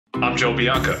I'm Joe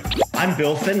Bianca. I'm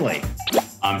Bill Finley.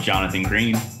 I'm Jonathan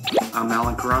Green. I'm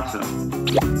Alan Carasso.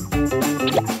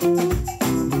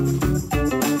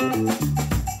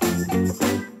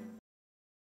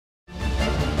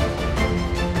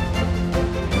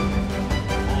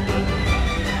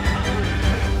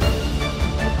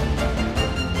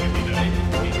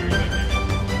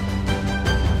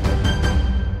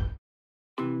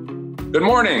 Good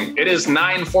morning. It is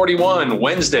 9:41,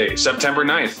 Wednesday, September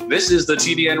 9th. This is the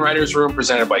TDN Writers Room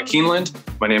presented by Keeneland.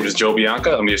 My name is Joe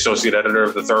Bianca. I'm the associate editor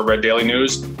of the Thoroughbred Daily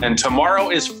News. And tomorrow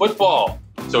is football.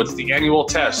 So it's the annual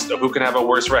test of who can have a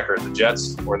worse record, the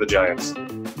Jets or the Giants.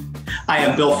 I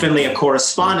am Bill Finley, a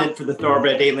correspondent for the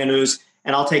Thoroughbred Daily News,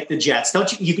 and I'll take the Jets.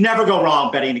 You can never go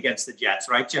wrong betting against the Jets,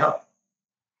 right, Joe?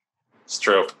 It's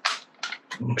true.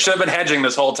 I should have been hedging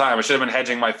this whole time. I should have been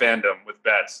hedging my fandom with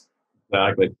bets.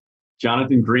 Exactly.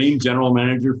 Jonathan Green, general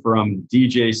manager from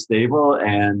DJ Stable.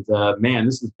 And man,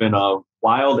 this has been a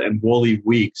wild and woolly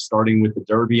week, starting with the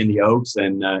Derby and the Oaks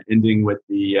and ending with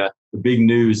the big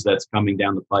news that's coming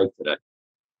down the pipe today.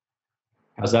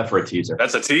 How's that for a teaser?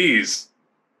 That's a tease.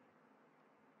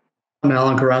 I'm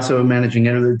Alan Carasso, managing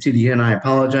editor of TDN. I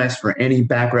apologize for any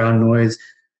background noise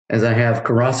as I have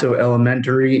Carasso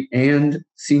Elementary and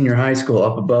Senior High School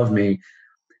up above me.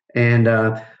 And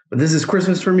but this is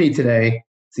Christmas for me today.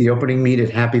 It's the opening meet at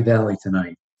Happy Valley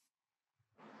tonight.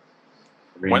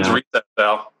 When's recess,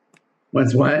 Al?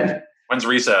 When's what? When's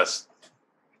recess?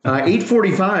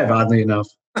 8:45, oddly enough.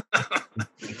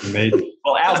 Amazing.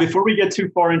 Well, Al, before we get too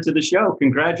far into the show,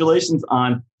 congratulations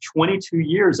on 22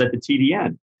 years at the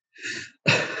TDN.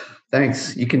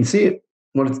 Thanks. You can see it,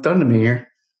 what it's done to me here.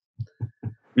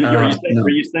 Were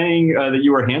you saying that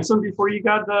you were handsome before you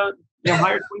got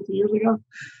hired 22 years ago?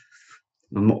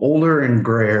 I'm older and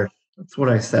grayer. That's what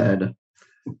I said.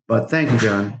 But thank you,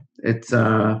 John. It's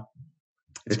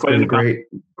been a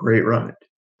great ride.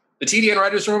 The TDN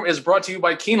Writers Room is brought to you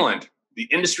by Keeneland, the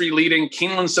industry-leading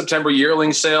Keeneland September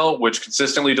yearling sale, which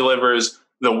consistently delivers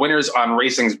the winners on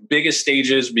racing's biggest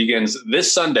stages, begins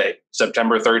this Sunday,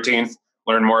 September 13th.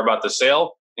 Learn more about the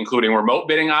sale, including remote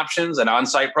bidding options and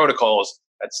on-site protocols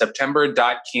at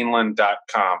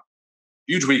september.keeneland.com.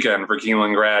 Huge weekend for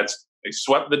Keeneland grads. They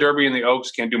swept the Derby and the Oaks.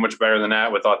 Can't do much better than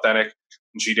that with Authentic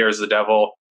and She Dares the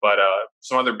Devil. But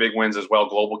some other big wins as well.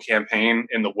 Global Campaign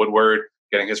in the Woodward,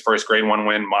 getting his first Grade 1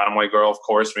 win. Monomoy Girl, of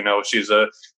course. We know she's a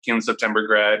Keeneland September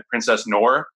grad. Princess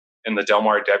Noor in the Del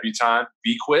Mar Debutante.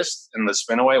 Bequist in the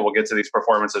Spinaway. We'll get to these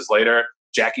performances later.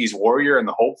 Jackie's Warrior in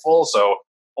the Hopeful. So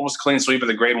almost clean sweep of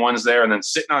the Grade 1s there. And then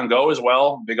Sitting on Go as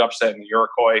well. Big upset in the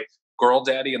Iroquois. Girl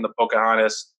Daddy in the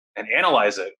Pocahontas. And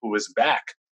Analyze It, who is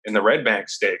back in the Red Bank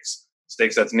Stakes.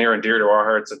 Stakes that's near and dear to our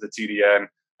hearts at the TDN.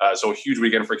 So a huge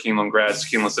weekend for Keeneland grads.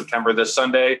 Keeneland September this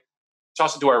Sunday.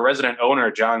 Toss it to our resident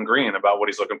owner, John Green, about what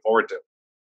he's looking forward to.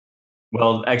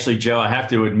 Well, actually, Joe, I have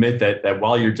to admit that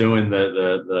while you're doing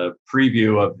the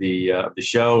preview of the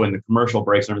show and the commercial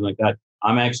breaks and everything like that,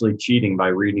 I'm actually cheating by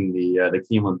reading the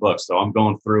Keeneland book. So I'm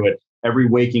going through it every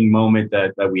waking moment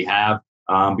that we have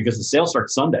because the sale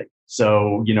starts Sunday.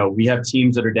 So, we have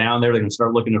teams that are down there. They can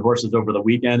start looking at horses over the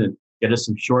weekend and get us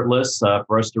some short lists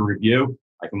for us to review.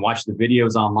 I can watch the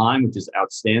videos online, which is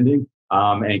outstanding,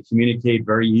 and communicate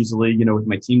very easily, with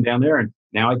my team down there. And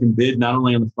now I can bid not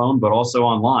only on the phone, but also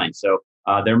online. So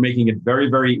they're making it very,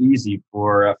 very easy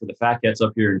for the fat cats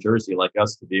up here in Jersey like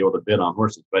us to be able to bid on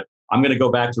horses. But I'm going to go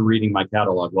back to reading my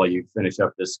catalog while you finish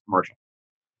up this commercial.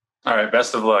 All right.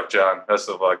 Best of luck, John. Best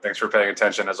of luck. Thanks for paying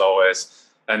attention as always.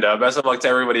 And best of luck to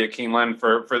everybody at Keeneland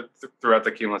for throughout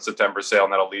the Keeneland September sale.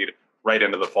 And that'll lead right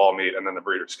into the fall meet and then the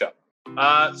Breeders' Cup.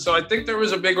 So I think there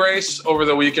was a big race over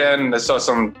the weekend. I saw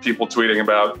some people tweeting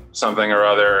about something or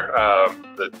other.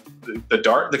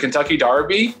 The Kentucky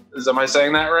Derby. Am I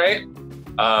saying that right?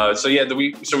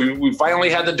 We finally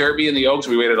had the Derby and the Oaks.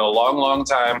 We waited a long, long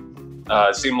time.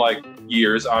 It seemed like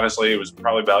years. Honestly, it was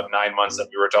probably about 9 months that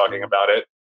we were talking about it.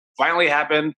 Finally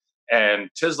happened, and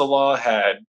Tiz the Law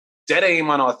had dead aim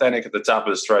on Authentic at the top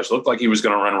of the stretch. Looked like he was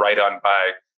going to run right on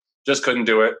by. Just couldn't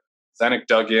do it. Authentic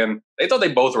dug in. They thought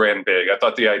they both ran big. I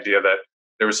thought the idea that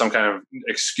there was some kind of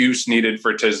excuse needed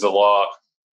for Tiz the Law.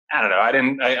 I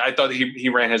don't know. I thought he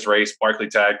ran his race. Barkley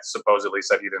Tag supposedly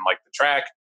said he didn't like the track,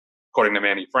 according to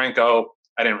Manny Franco.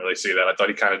 I didn't really see that. I thought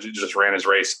he kind of just ran his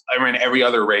race. I ran every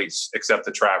other race except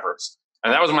the Travers.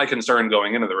 And that was my concern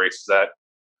going into the race, is that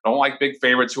I don't like big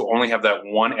favorites who only have that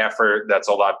one effort that's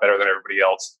a lot better than everybody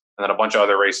else, and then a bunch of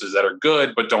other races that are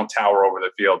good but don't tower over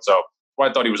the field. So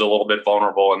I thought he was a little bit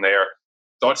vulnerable in there.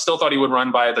 Still thought he would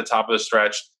run by at the top of the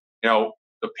stretch.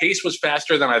 The pace was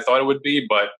faster than I thought it would be,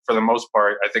 but for the most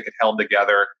part, I think it held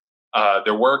together.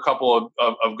 There were a couple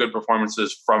of good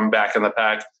performances from back in the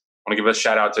pack. I want to give a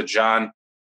shout out to John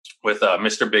with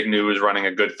Mr. Big News running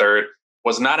a good third.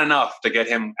 Was not enough to get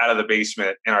him out of the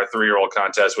basement in our 3-year-old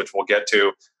contest, which we'll get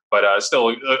to, but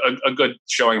still a good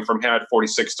showing from him at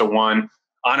 46-1.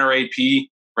 Honor AP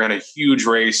ran a huge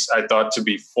race, I thought, to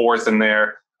be fourth in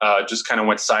there. Just kind of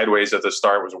went sideways at the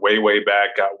start, was way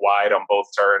back, got wide on both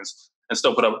turns, and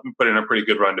still put in a pretty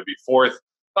good run to be fourth.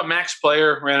 But Max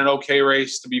Player ran an okay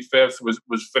race to be fifth, was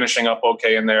finishing up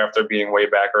okay in there after being way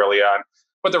back early on.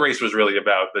 But the race was really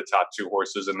about the top 2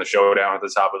 horses in the showdown at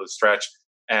the top of the stretch.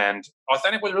 And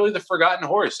Authentic was really the forgotten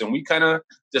horse, and we kind of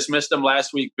dismissed him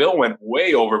last week. Bill went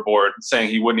way overboard, saying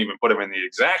he wouldn't even put him in the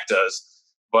exactas.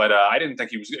 But I didn't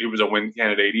think he was a win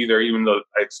candidate either, even though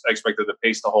I expected the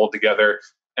pace to hold together.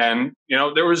 And,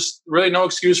 there was really no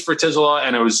excuse for Tiz the Law,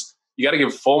 and you got to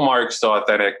give full marks to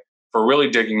Authentic for really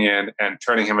digging in and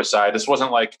turning him aside. This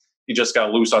wasn't like he just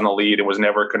got loose on the lead and was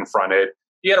never confronted.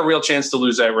 He had a real chance to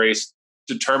lose that race,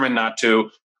 determined not to.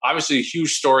 Obviously, a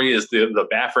huge story is the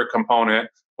Baffert component.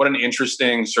 What an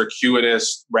interesting,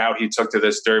 circuitous route he took to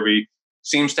this Derby.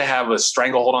 Seems to have a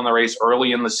stranglehold on the race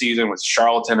early in the season with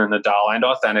Charlatan and Nadal and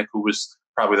Authentic, who was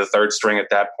probably the third string at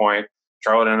that point.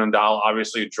 Charlatan and Nadal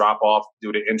obviously drop off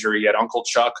due to injury. Yet Uncle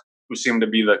Chuck, who seemed to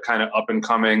be the kind of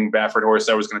up-and-coming Baffert horse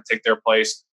that was going to take their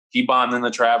place, he bombed in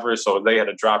the Travers, so they had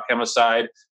to drop him aside.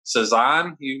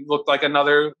 Cezanne, he looked like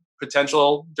another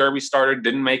potential Derby starter,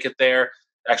 didn't make it there.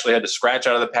 Actually had to scratch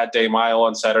out of the Pat Day Mile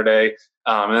on Saturday.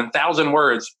 And then 1,000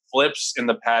 Words flips in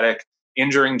the paddock,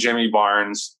 injuring Jimmy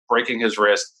Barnes, breaking his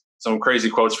wrist. Some crazy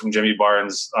quotes from Jimmy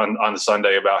Barnes on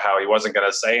Sunday about how he wasn't going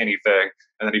to say anything.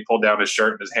 And then he pulled down his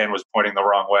shirt and his hand was pointing the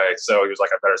wrong way. So he was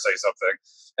like, I better say something.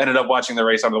 Ended up watching the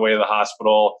race on the way to the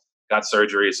hospital, got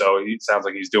surgery. So he sounds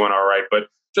like he's doing all right. But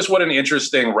just what an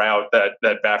interesting route that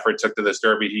Baffert took to this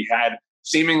Derby. He had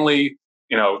seemingly,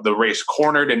 the race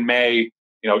cornered in May,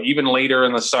 even later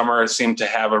in the summer, seemed to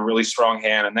have a really strong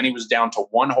hand. And then he was down to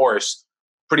one horse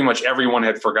pretty much everyone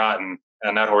had forgotten,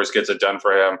 and that horse gets it done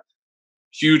for him.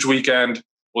 Huge weekend.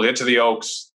 We'll get to the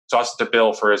Oaks. Toss it to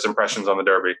Bill for his impressions on the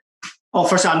Derby. Oh,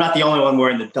 first of all, I'm not the only one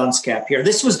wearing the dunce cap here.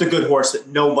 This was the good horse that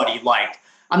nobody liked.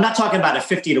 I'm not talking about a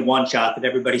 50-1 shot that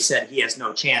everybody said he has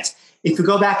no chance. If you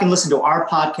go back and listen to our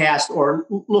podcast or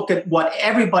look at what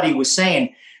everybody was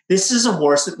saying, this is a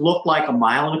horse that looked like 1.25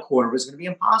 miles was going to be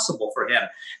impossible for him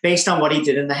based on what he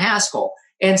did in the Haskell.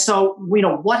 And so,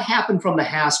 what happened from the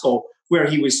Haskell where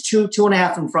he was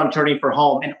 2.5 in front turning for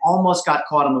home and almost got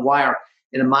caught on the wire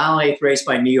in a 1.8 mile race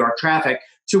by New York traffic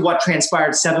to what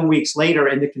transpired 7 weeks later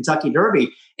in the Kentucky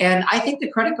Derby. And I think the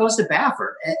credit goes to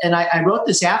Baffert. And I wrote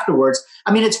this afterwards.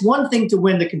 I mean, it's one thing to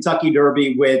win the Kentucky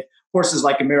Derby with horses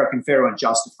like American Pharoah and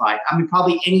Justified. I mean,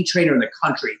 probably any trainer in the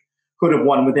country could have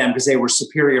won with them because they were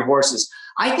superior horses.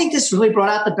 I think this really brought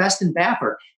out the best in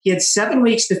Baffert. He had 7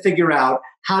 weeks to figure out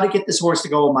how to get this horse to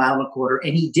go 1.25 miles,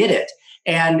 and he did it.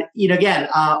 And, again,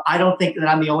 I don't think that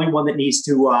I'm the only one that needs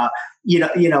to,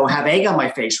 have egg on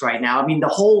my face right now. I mean, the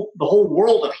whole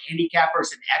world of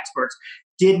handicappers and experts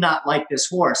did not like this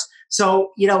horse.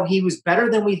 So, he was better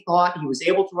than we thought. He was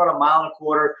able to run 1.25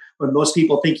 miles when most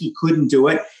people think he couldn't do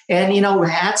it. And,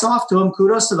 hats off to him.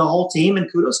 Kudos to the whole team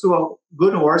and kudos to a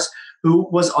good horse who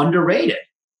was underrated.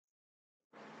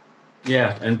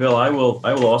 Yeah. And Bill, I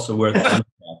will also wear the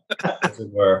as it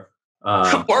were.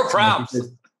 Or props.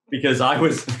 Because I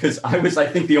was, I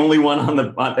think, the only one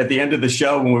at the end of the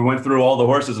show when we went through all the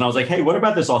horses, and I was like, "Hey, what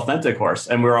about this Authentic horse?"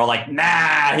 And we were all like,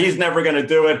 "Nah, he's never going to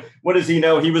do it. What does he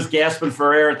know? He was gasping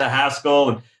for air at the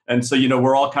Haskell." And so,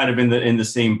 we're all kind of in the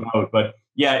same boat. But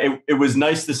yeah, it was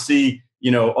nice to see,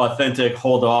 Authentic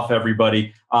hold off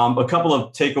everybody. A couple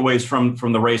of takeaways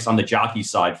from the race on the jockey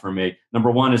side for me. Number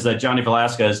one is that Johnny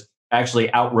Velasquez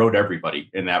actually outrode everybody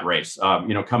in that race.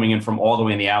 Coming in from all the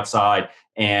way on the outside,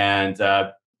 and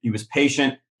he was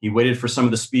patient. He waited for some of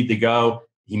the speed to go.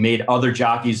 He made other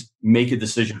jockeys make a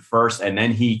decision first, and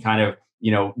then he kind of,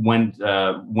 went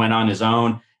on his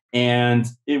own. And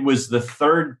it was the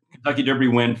third Kentucky Derby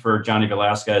win for Johnny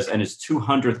Velasquez and his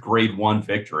 200th Grade 1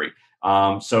 victory.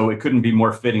 So it couldn't be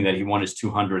more fitting that he won his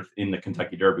 200th in the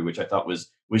Kentucky Derby, which I thought was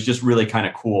just really kind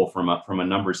of cool from a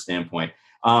numbers standpoint.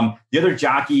 The other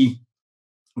jockey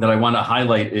that I want to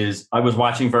highlight is I was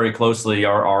watching very closely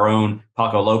our own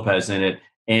Paco Lopez in it.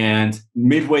 And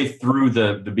midway through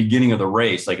the beginning of the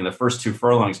race, like in the first 2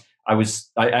 furlongs, I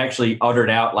actually uttered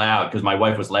out loud because my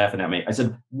wife was laughing at me. I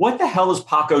said, "What the hell is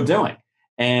Paco doing?"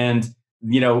 And,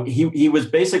 he was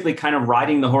basically kind of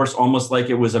riding the horse almost like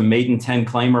it was a maiden 10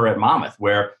 claimer at Monmouth,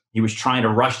 where he was trying to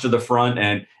rush to the front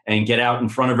and get out in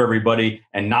front of everybody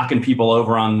and knocking people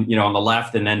over on the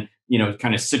left and then,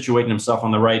 kind of situating himself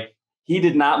on the right. he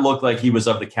did not look like he was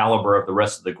of the caliber of the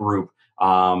rest of the group,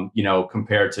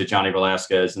 compared to Johnny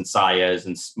Velasquez and Saez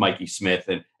and Mikey Smith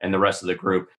and the rest of the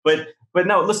group. But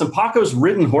no, listen, Paco's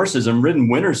ridden horses and ridden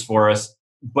winners for us.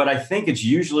 But I think it's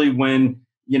usually when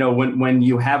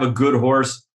you have a good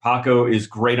horse, Paco is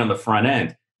great on the front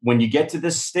end. When you get to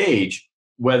this stage,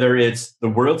 whether it's the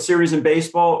World Series in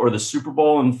baseball or the Super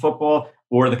Bowl in football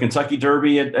or the Kentucky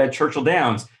Derby at Churchill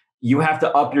Downs, you have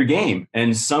to up your game.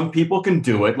 And some people can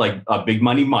do it, like a Big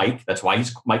Money Mike. That's why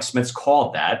Mike Smith's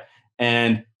called that.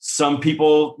 And some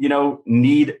people,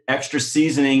 need extra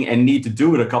seasoning and need to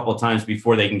do it a couple of times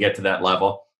before they can get to that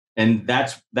level. And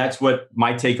that's what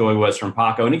my takeaway was from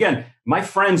Paco. And again, my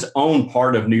friends own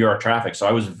part of New York Traffic. So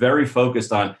I was very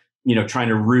focused on, trying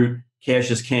to root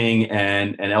Cassius King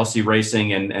and LC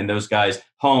Racing and those guys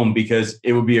home, because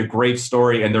it would be a great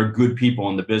story and they're good people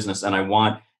in the business. And I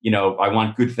want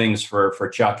good things for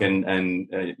Chuck and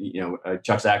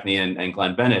Chuck Zackney and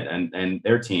Glenn Bennett and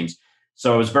their teams.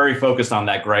 So I was very focused on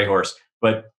that gray horse.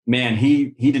 But man,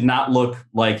 he did not look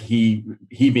like he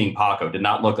being Paco did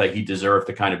not look like he deserved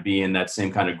to kind of be in that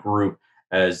same kind of group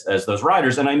as those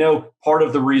riders. And I know part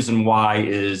of the reason why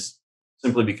is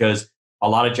simply because a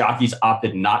lot of jockeys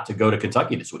opted not to go to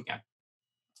Kentucky this weekend.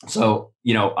 So,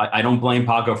 I don't blame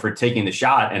Paco for taking the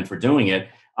shot and for doing it.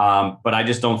 But I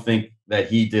just don't think that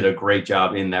he did a great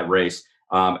job in that race.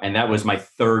 And that was my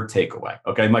third takeaway.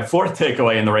 Okay. My fourth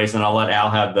takeaway in the race, and I'll let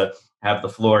Al have the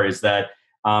floor, is that,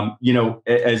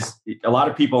 as a lot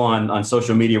of people on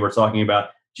social media were talking about,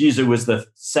 geez, it was the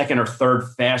second or third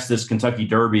fastest Kentucky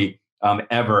Derby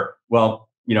ever. Well,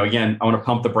 again, I want to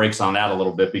pump the brakes on that a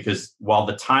little bit, because while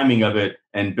the timing of it,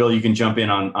 and Bill, you can jump in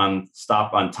on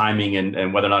timing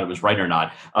and whether or not it was right or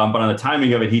not. But on the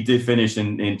timing of it, he did finish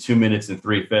in 2 minutes and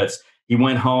 3/5. He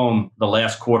went home the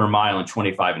last quarter mile in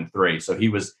 25 3. So he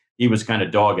was kind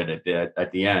of dogged at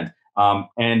the end.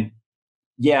 And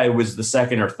yeah, it was the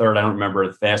second or third, I don't remember,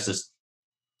 the fastest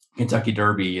Kentucky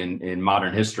Derby in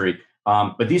modern history.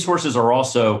 But these horses are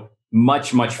also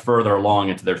much, much further along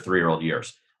into their 3-year-old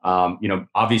years.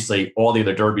 Obviously all the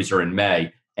other derbies are in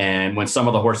May. And when some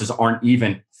of the horses aren't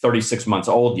even 36 months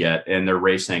old yet and they're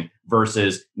racing,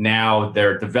 versus now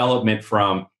their development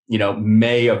from,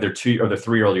 May of their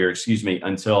 3-year-old year,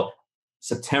 until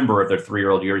September of their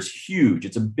 3-year-old year is huge.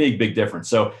 It's a big, big difference.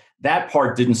 So that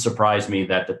part didn't surprise me,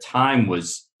 that the time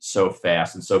was so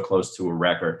fast and so close to a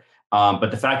record.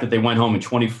 But the fact that they went home in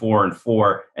 24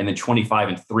 4 and then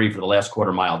 25 3 for the last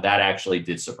quarter mile, that actually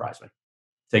did surprise me.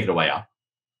 Take it away, Al.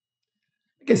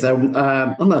 I guess I'm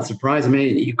not surprised. I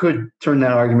mean, you could turn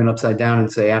that argument upside down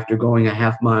and say after going a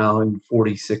half mile in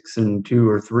 46 2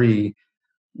 or 3,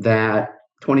 that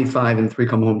 25 3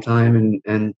 come home time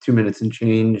and 2 minutes and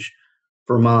change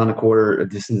for a mile and a quarter, a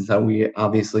distance that we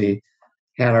obviously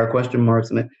had our question marks.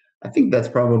 And I think that's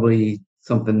probably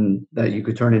something that you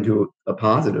could turn into a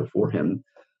positive for him.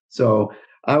 So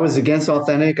I was against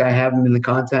Authentic. I have him in the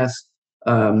contest.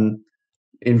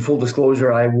 In full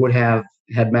disclosure, I would have,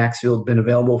 had Maxfield been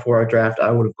available for our draft,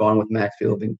 I would have gone with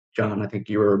Maxfield. And John, I think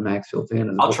you were a Maxfield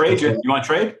fan. I'll trade you. You want to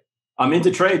trade? I'm into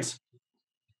trades.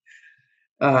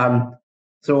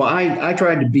 So I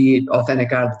tried to beat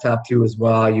Authentic out of the top 2 as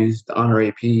well. I used Honor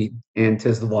AP and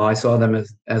Tiz the Law. I saw them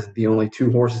as the only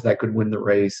 2 horses that could win the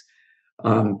race,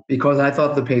 because I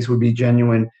thought the pace would be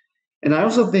genuine. And I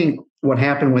also think what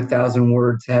happened with 1,000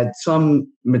 Words had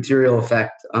some material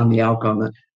effect on the outcome.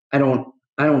 I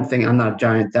don't think, I'm not a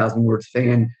giant 1,000 Words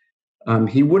fan.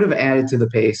 He would have added to the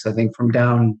pace, I think, from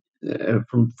down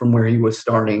from where he was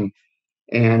starting.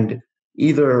 And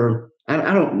either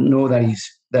I don't know that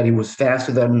he was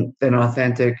faster than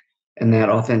Authentic, and that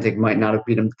Authentic might not have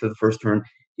beat him to the first turn.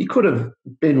 He could have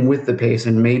been with the pace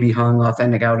and maybe hung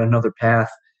Authentic out another path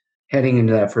heading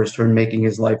into that first turn, making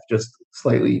his life just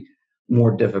slightly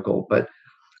more difficult. But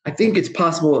I think it's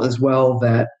possible as well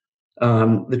that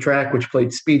the track, which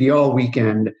played speedy all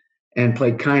weekend and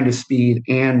played kind of speed,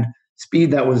 and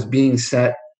speed that was being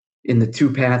set in the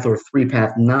 2-path or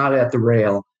 3-path, not at the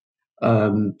rail,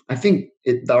 I think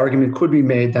the argument could be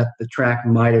made that the track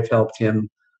might have helped him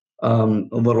a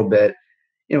little bit.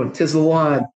 Tiz the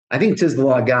Law, I think Tiz the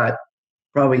Law got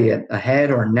probably a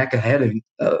head or a neck ahead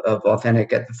of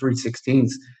Authentic at the 3/16.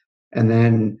 And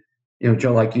then,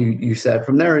 Joe, like you said,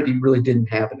 from there, he really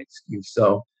didn't have an excuse.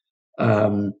 So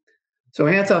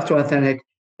hats off to Authentic.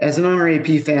 As an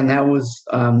RAP fan, that was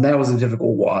a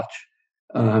difficult watch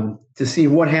to see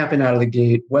what happened out of the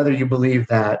gate, whether you believe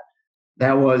that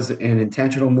was an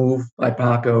intentional move by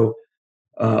Paco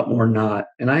or not.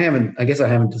 And I guess I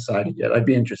haven't decided yet. I'd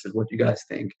be interested what you guys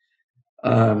think.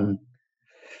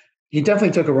 He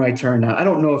definitely took a right turn. Now, I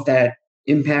don't know if that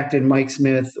impacted Mike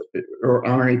Smith or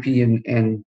RAP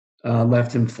and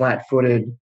left him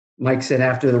flat-footed. Mike said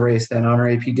after the race that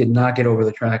RAP did not get over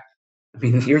the track. I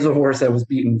mean, here's a horse that was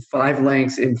beaten 5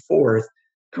 lengths in fourth,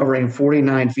 covering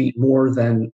 49 feet more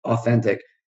than Authentic,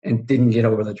 and didn't get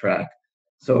over the track.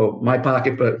 So my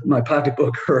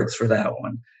pocketbook hurts for that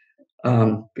one,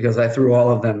 because I threw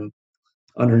all of them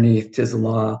underneath Tiz the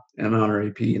Law and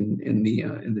RAP in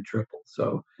the triple.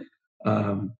 So,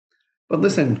 but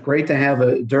listen, great to have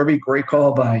a Derby. Great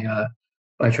call by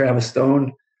Travis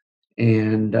Stone,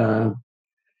 and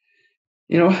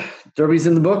Derby's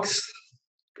in the books.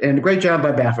 And great job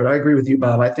by Baffert. I agree with you,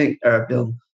 Bob. I think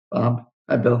Bob.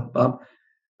 Hi, Bob.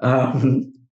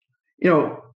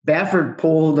 Baffert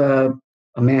pulled a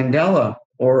Mandela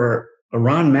or a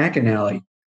Ron McAnally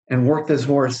and worked this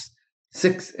horse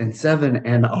 6 and 7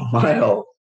 and a mile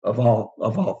of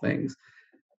all things,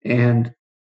 and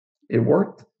it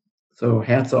worked. So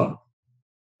hats off.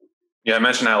 Yeah, I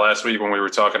mentioned that last week when we were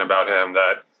talking about him,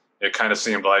 that it kind of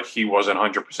seemed like he wasn't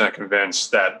 100% convinced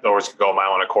that the horse could go a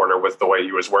mile and a quarter with the way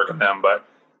he was working them, but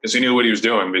because he knew what he was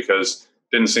doing, because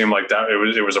it didn't seem like that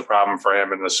it was a problem for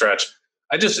him in the stretch.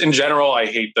 In general, I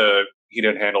hate he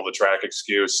didn't handle the track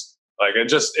excuse. Like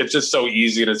it's just so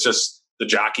easy, and it's just the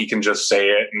jockey can just say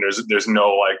it, and there's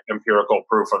no like empirical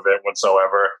proof of it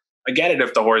whatsoever. I get it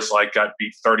if the horse like got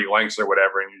beat 30 lengths or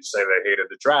whatever, and you say they hated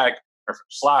the track or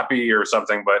sloppy or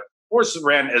something, but horse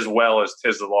ran as well as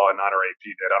Tiz the Law and Honor AP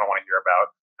did. I don't want to hear about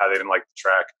how they didn't like the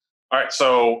track. All right,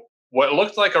 so what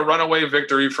looked like a runaway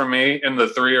victory for me in the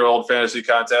 3-year-old fantasy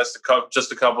contest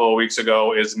just a couple of weeks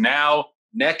ago is now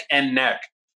neck and neck,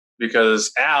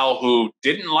 because Al, who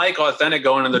didn't like Authentic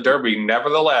going in the Derby,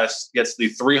 nevertheless gets the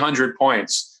 300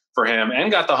 points for him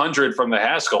and got the 100 from the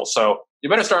Haskell. So you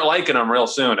better start liking him real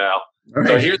soon, Al.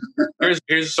 Right.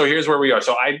 So here's where we are.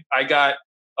 So I got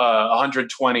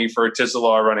 120 for Tiz the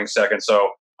Law running second.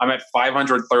 So I'm at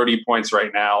 530 points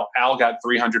right now. Al got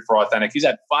 300 for Authentic. He's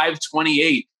at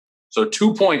 528. So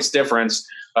 2 points difference.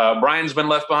 Brian's been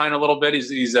left behind a little bit.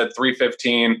 He's at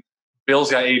 315.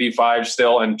 Bill's got 85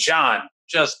 still. And John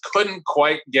just couldn't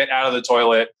quite get out of the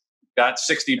toilet. Got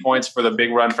 60 points for the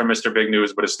big run from Mr. Big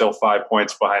News, but is still 5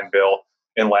 points behind Bill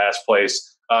in last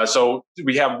place. So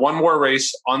we have one more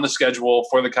race on the schedule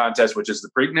for the contest, which is the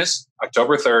Preakness,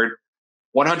 October 3rd.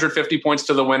 150 points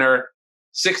to the winner,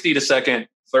 60 to second,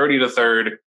 30 to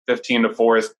third, 15 to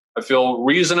fourth. I feel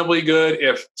reasonably good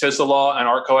if Tiz the Law and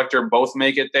Art Collector both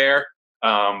make it there.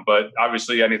 But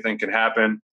obviously anything can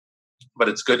happen. But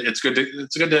it's good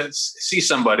to see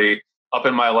somebody up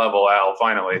in my level, Al,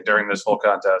 finally, during this whole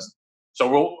contest.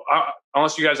 So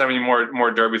unless you guys have any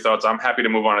more Derby thoughts, I'm happy to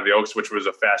move on to the Oaks, which was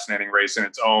a fascinating race in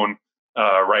its own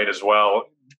right as well.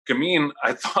 Gamine,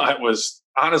 I thought, was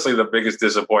honestly the biggest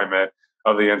disappointment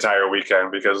of the entire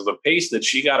weekend, because the pace that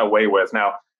she got away with.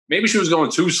 Now, maybe she was going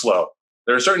too slow.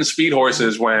 There are certain speed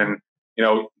horses when,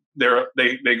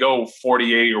 they go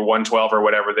 48 or 112 or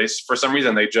whatever. For some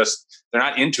reason, they're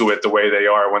not into it the way they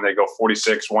are when they go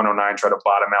 46, 109, try to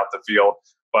bottom out the field.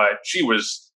 But she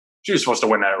was supposed to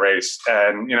win that race.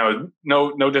 And,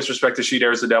 no disrespect to She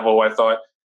Dares the Devil. I thought,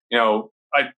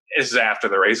 this is after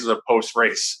the race, this is a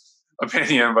post-race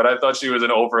opinion, but I thought she was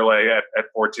an overlay at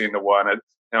 14 to 1.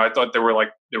 I thought there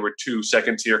were 2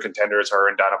 second-tier contenders, her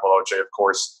and Donna Veloce. Of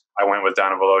course, I went with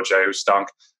Donna Veloce, who stunk.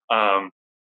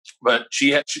 But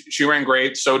she ran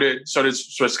great. So did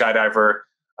Swiss Skydiver.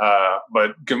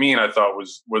 But Gamine, I thought,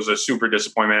 was a super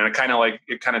disappointment, and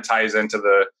it kind of ties into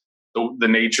the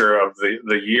nature of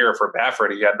the year for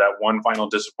Baffert. He had that one final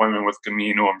disappointment with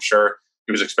Gamine, who I'm sure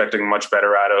he was expecting much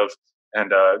better out of,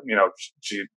 and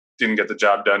she didn't get the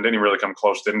job done. Didn't really come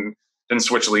close. Didn't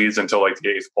switch leads until like the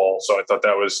 8th pole. So I thought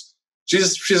that was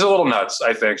she's a little nuts.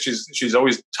 I think she's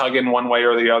always tugging one way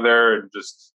or the other, and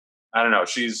just I don't know.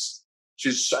 She's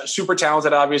super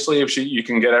talented. Obviously, if you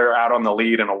can get her out on the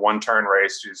lead in a 1-turn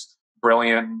race, she's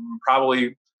brilliant.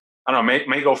 Probably I don't know.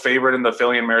 May go favorite in the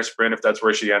filly and mare sprint if that's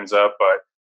where she ends up.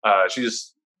 But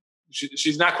she's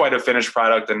not quite a finished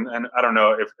product, and I don't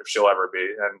know if she'll ever be.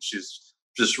 And she's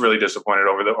just really disappointed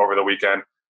over the weekend.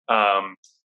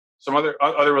 Some other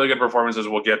really good performances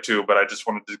we'll get to, but I just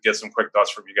wanted to get some quick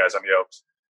thoughts from you guys on the Oaks.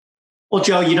 Well,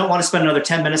 Joe, you don't want to spend another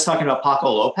 10 minutes talking about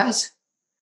Paco Lopez?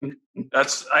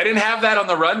 I didn't have that on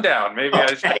the rundown. Maybe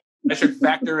okay. I should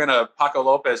factor in a Paco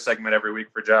Lopez segment every week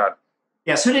for John.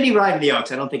 Yeah, so did he ride in the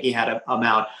Oaks? I don't think he had a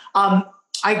mount. I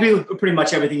agree with pretty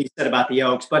much everything you said about the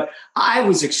Oaks, but I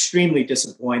was extremely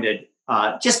disappointed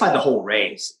just by the whole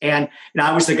race. And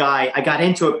I was the guy, I got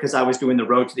into it because I was doing the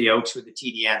road to the Oaks with the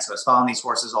TDN. So I was following these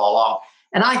horses all along.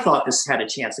 And I thought this had a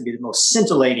chance to be the most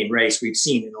scintillating race we've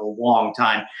seen in a long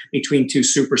time between two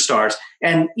superstars.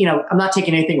 And, I'm not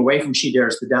taking anything away from She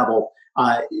Dares the Devil.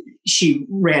 She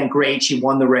ran great. She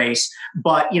won the race.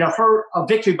 But, a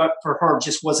victory but for her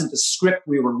just wasn't the script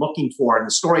we were looking for in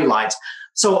the storylines.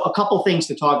 So a couple things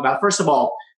to talk about. First of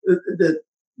all,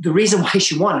 the reason why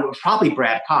she won was probably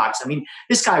Brad Cox. I mean,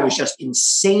 this guy was just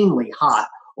insanely hot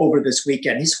over this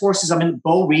weekend. His horses,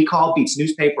 Bo Recall beats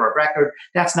Newspaper of Record.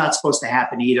 That's not supposed to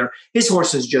happen either. His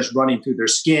horse is just running through their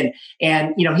skin.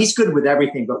 And, he's good with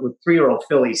everything, but with 3-year-old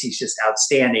fillies, he's just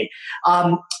outstanding.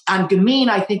 On Gamine,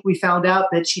 I think we found out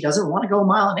that she doesn't want to go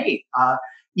 1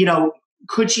 1/8.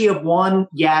 Could she have won?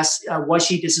 Yes. Was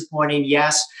she disappointing?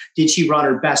 Yes. Did she run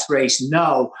her best race?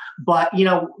 No. But,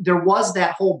 there was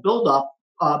that whole buildup,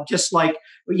 just like,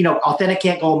 Authentic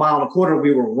can't go 1 1/4.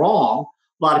 We were wrong.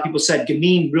 A lot of people said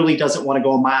Gamine really doesn't want to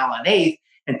go 1 1/8,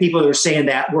 and people are saying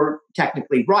that were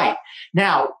technically right.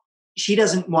 Now, she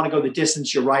doesn't want to go the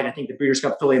distance. You're right. I think the Breeders'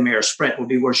 Cup Filly and Mare Sprint will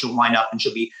be where she'll wind up, and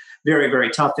she'll be very,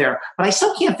 very tough there. But I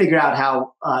still can't figure out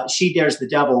how She Dares the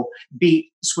Devil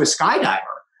beat Swiss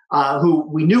Skydiver, who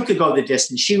we knew could go the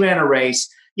distance. She ran a race.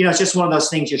 It's just one of those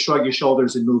things you shrug your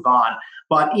shoulders and move on.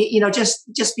 But,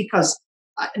 just because –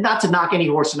 not to knock any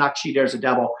horse, to knock She Dares the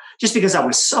Devil, just because I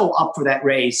was so up for that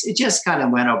race, it just kind of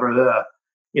went over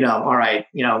all right,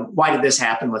 why did this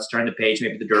happen? Let's turn the page.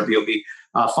 Maybe the Derby will be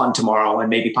fun tomorrow, and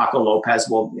maybe Paco Lopez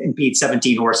will impede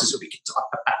 17 horses so we can talk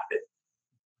about it.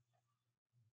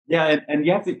 Yeah, and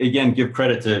you have to, again, give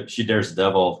credit to She Dares the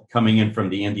Devil coming in from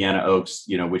the Indiana Oaks,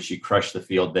 which she crushed the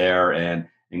field there, and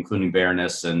including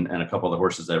Behrens and a couple of the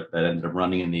horses that ended up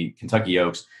running in the Kentucky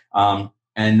Oaks.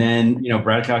 And then,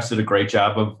 Brad Cox did a great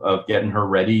job of getting her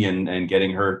ready and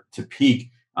getting her to peak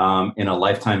in a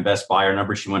lifetime best buyer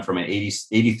number. She went from an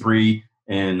 83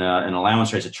 in an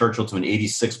allowance race at Churchill to an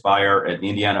 86 buyer at the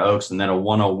Indiana Oaks, and then a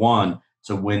 101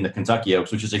 to win the Kentucky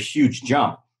Oaks, which is a huge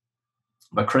jump.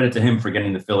 But credit to him for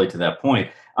getting the filly to that point.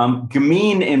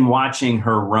 Gamine, in watching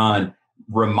her run,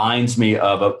 reminds me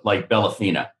of like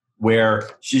Bellafina, where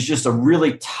she's just a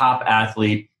really top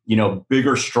athlete,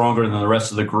 bigger, stronger than the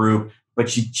rest of the group, but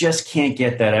she just can't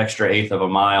get that extra 1/8 of a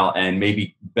mile, and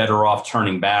maybe better off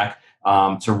turning back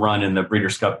to run in the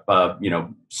Breeders' Cup,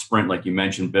 sprint, like you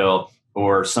mentioned, Bill,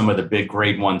 or some of the big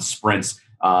Grade 1 sprints,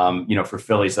 for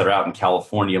fillies that are out in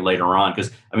California later on.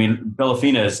 Because,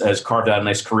 Bellafina has carved out a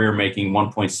nice career making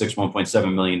 $1.6,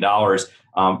 $1.7 million,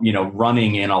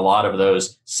 running in a lot of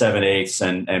those 7/8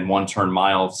 and 1-turn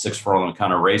mile, 6 furlong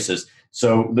kind of races.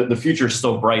 So the future is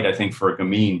still bright, I think, for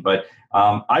Gamine. But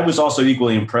I was also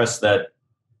equally impressed that,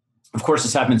 of course,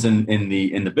 this happens in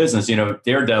the business.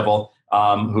 Daredevil,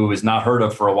 who is not heard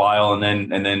of for a while, and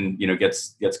then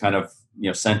gets kind of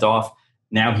sent off.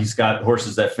 Now he's got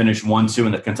horses that finish 1, 2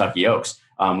 in the Kentucky Oaks,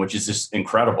 which is just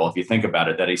incredible if you think about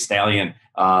it. That a stallion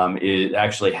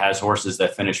actually has horses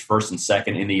that finish 1st and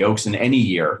 2nd in the Oaks in any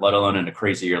year, let alone in a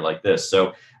crazy year like this.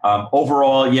 So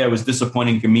overall, yeah, it was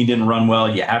disappointing. Gamine didn't run well.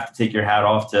 You have to take your hat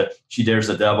off to She Dares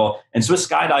the Devil. And Swiss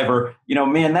Skydiver,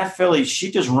 man, that filly,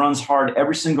 she just runs hard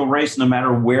every single race, no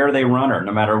matter where they run her,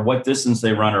 no matter what distance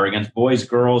they run her, against boys,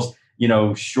 girls,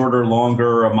 shorter,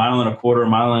 longer, 1 1/4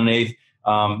 miles, 1 1/8.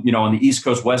 On the East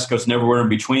Coast, West Coast, and everywhere in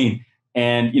between.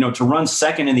 And, to run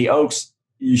 2nd in the Oaks,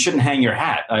 you shouldn't hang your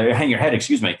head,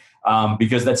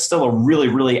 because that's still a really,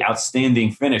 really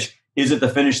outstanding finish. Is it the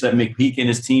finish that McPeak and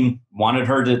his team wanted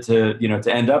her to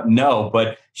end up? No,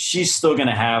 but she's still going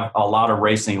to have a lot of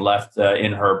racing left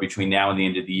in her between now and the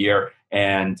end of the year,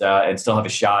 and still have a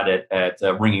shot at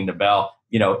ringing the bell,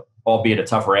 albeit a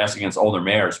tougher ask against older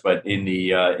mares, but in the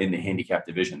handicap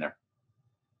division there.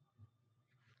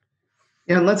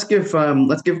 Yeah, let's give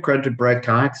credit to Brad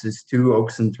Cox. His 2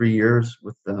 Oaks in 3 years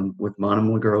with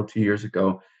Monomoy Girl 2 years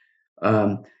ago,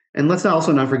 and let's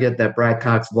also not forget that Brad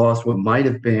Cox lost what might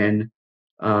have been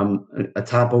a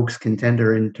top Oaks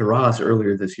contender in Taraz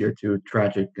earlier this year to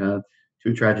tragic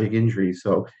injuries.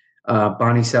 So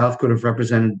Bonnie South could have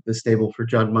represented the stable for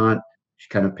Juddmonte. She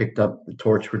kind of picked up the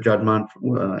torch for Juddmonte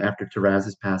after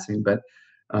Taraz's passing, but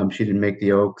she didn't make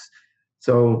the Oaks.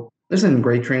 So listen,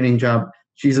 great training job.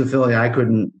 She's a filly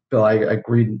Bill, I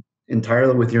agreed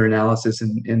entirely with your analysis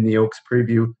in the Oaks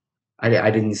preview.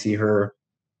 I didn't see her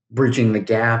bridging the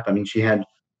gap. She had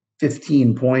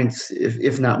 15 points,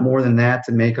 if not more than that,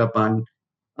 to make up on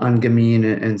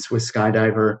Gamine and Swiss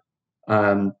Skydiver.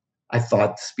 I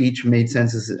thought Speech made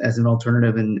sense as an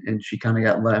alternative, and she kind of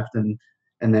got left and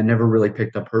then never really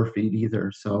picked up her feet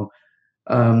either. So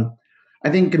I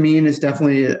think Gamine is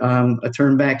definitely a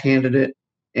turn back candidate.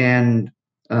 And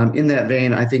in that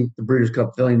vein, I think the Breeders'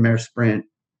 Cup Filly and Mare Sprint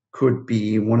could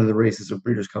be one of the races of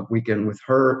Breeders' Cup weekend with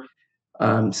her.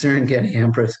 Serengeti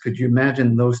Empress. Could you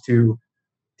imagine those two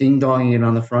ding-donging it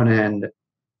on the front end,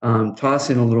 toss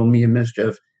in a little Me and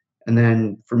Mischief, and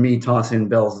then for me, toss in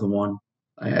Bell's the One.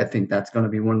 I think that's going to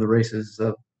be one of the races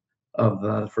of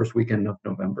the first weekend of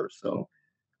November. So,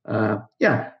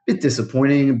 yeah, a bit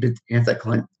disappointing, a bit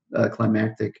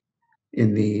anticlimactic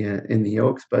in the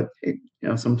Oaks, but you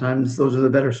know, sometimes those are the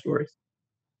better stories.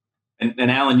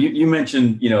 And Alan, you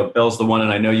mentioned, you know, Bell's the One,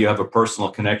 and I know you have a personal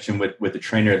connection with the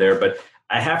trainer there, but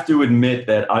I have to admit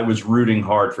that I was rooting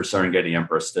hard for Serengeti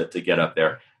Empress to get up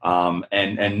there.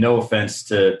 And no offense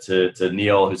to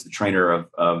Neil, who's the trainer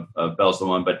of Bell's the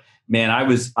One, but man, I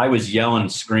was yelling,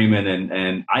 screaming,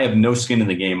 and I have no skin in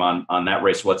the game on that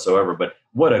race whatsoever. But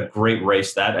what a great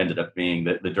race that ended up being,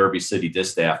 the Derby City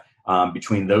Distaff,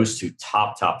 between those two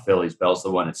top fillies, Bell's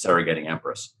the One and Serengeti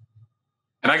Empress.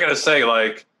 And I got to say,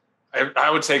 like, I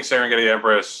would take Serengeti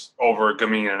Empress over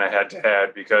Gamine in a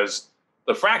head-to-head, because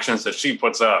the fractions that she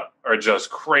puts up are just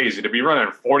crazy. To be running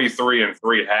 43 and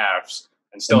 3/2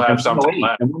 and still have something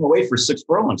left. And went away for 6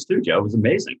 furlongs too, Joe. It was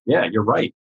amazing. Yeah, you're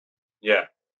right. Yeah.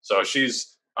 So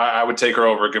I would take her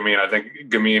over Gamine. I think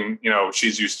Gamine, you know,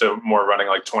 she's used to more running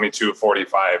like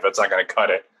 22-45. That's not going to cut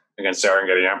it against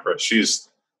Serengeti Empress. She's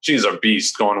a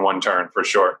beast going one turn for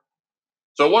sure.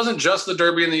 So it wasn't just the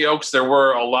Derby and the Oaks. There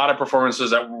were a lot of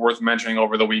performances that were worth mentioning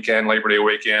over the weekend, Labor Day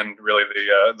weekend, really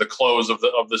the close of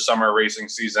the summer racing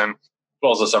season, as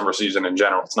well as the summer season in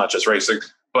general. It's not just racing,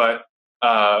 but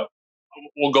I'll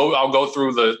go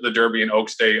through the Derby and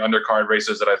Oaks Day undercard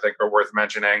races that I think are worth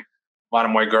mentioning.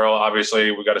 Monomoy Girl,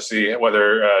 obviously, we got to see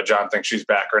whether John thinks she's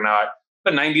back or not.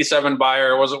 The 97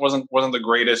 buyer wasn't the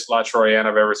greatest La Troyenne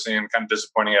I've ever seen. Kind of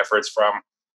disappointing efforts from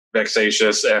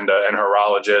Vexatious and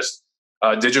Horologist.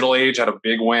 Digital Age had a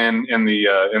big win in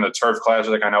the turf class.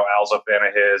 I think I know Al's a fan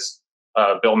of his.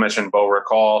 Bill mentioned Beau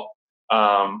Recall.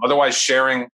 Otherwise,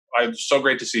 Sharing. It's so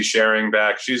great to see Sharing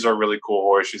back. She's a really cool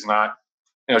horse. She's not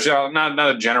a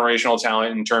generational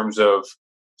talent in terms of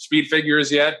speed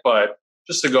figures yet, but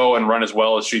just to go and run as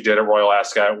well as she did at Royal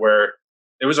Ascot, where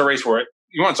it was a race where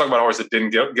you want to talk about a horse that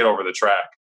didn't get over the track.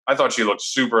 I thought she looked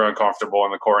super uncomfortable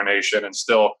in the Coronation and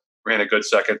still ran a good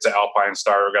second to Alpine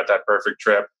Star, who got that perfect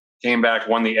trip. Came back,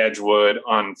 won the Edgewood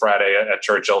on Friday at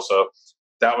Churchill. So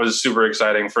that was super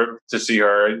exciting to see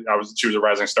her. She was a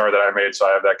rising star that I made, so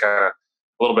I have that kind of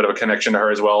a little bit of a connection to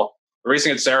her as well.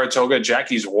 Racing at Saratoga,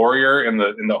 Jackie's Warrior in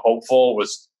the Hopeful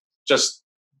was just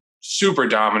super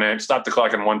dominant. Stopped the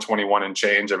clock in 121 and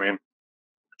change. I mean,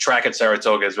 track at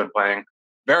Saratoga has been playing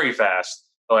very fast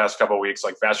the last couple of weeks,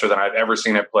 like faster than I've ever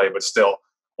seen it play, but still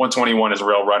 121 is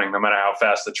real running no matter how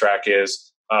fast the track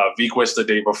is. Vequist the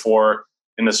day before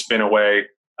in the spin away.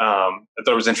 I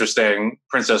thought it was interesting.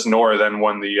 Princess Nora then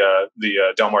won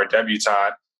the Del Mar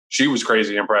debutante. She was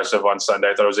crazy impressive on Sunday.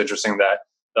 I thought it was interesting that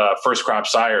First Crop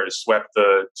Sires swept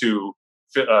the 2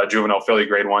 juvenile filly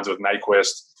grade ones with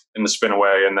Nyquist in the spin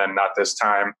away, and then not this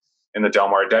time in the Del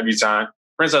Mar debutante.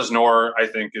 Princess Nora, I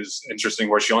think, is interesting,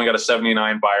 where she only got a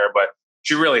 79 buyer, but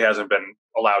she really hasn't been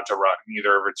allowed to run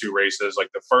either of her 2 races. Like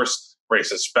the first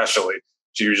race especially,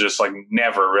 she was just like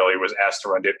never really was asked to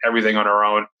run, did everything on her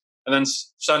own. And then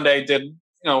Sunday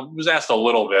was asked a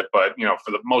little bit, but,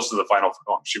 for the most of the final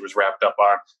film, she was wrapped up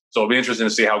on. So it'll be interesting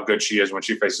to see how good she is when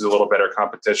she faces a little better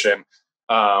competition.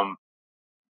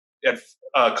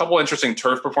 A couple interesting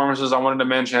turf performances I wanted to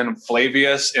mention.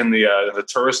 Flavius in the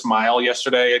Tourist Mile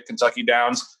yesterday at Kentucky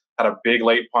Downs had a big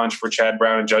late punch for Chad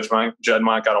Brown and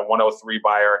Juddmonte got a 103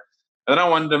 buyer. And then I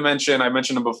wanted to mention, I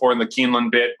mentioned him before in the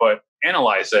Keeneland bit, but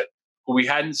Analyze It, who we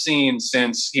hadn't seen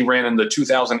since he ran in the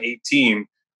 2018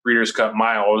 Breeders' Cup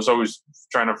Mile. I was always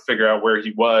trying to figure out where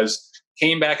he was.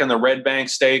 Came back in the Red Bank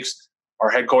Stakes. Our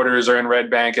headquarters are in Red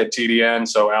Bank at TDN,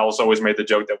 so Al's always made the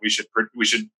joke that we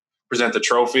should present the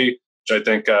trophy, which I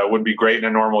think would be great in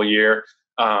a normal year.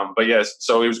 But yes,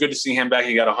 so it was good to see him back.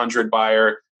 He got a 100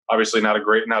 buyer. Obviously not a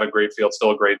great field,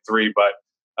 still a grade 3, but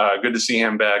good to see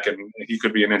him back, and he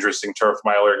could be an interesting turf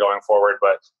miler going forward.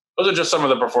 But those are just some of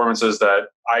the performances that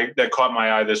caught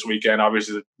my eye this weekend.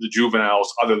 Obviously, the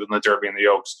juveniles, other than the Derby and the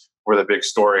Oaks, were the big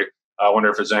story. I wonder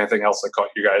if there's anything else that caught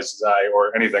you guys' eye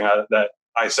or anything that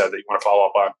I said that you want to follow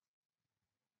up on.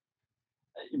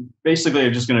 Basically,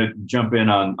 I'm just going to jump in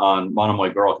on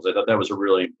Monomoy Girl, because I thought that was a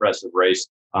really impressive race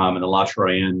in the La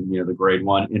Troyenne, the grade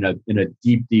 1 in a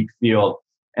deep field.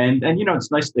 And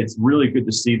it's nice. It's really good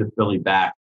to see the filly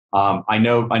back. I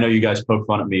know you guys poke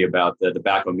fun at me about the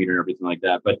back-o-meter and everything like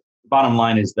that, but the bottom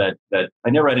line is that I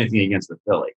never had anything against the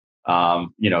filly.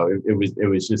 It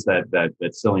was just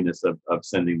that silliness of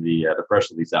sending the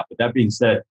press release out. But that being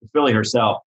said, the filly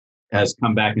herself has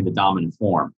come back into dominant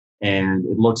form, and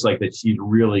it looks like that she's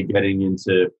really getting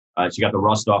into She got the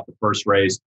rust off the first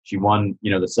race. She won,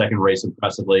 the second race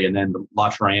impressively, and then the La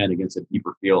Traian against a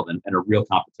deeper field and a real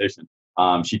competition.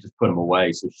 She just put them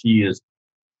away. So she is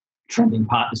trending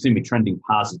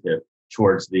positive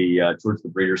towards the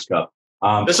Breeders' Cup.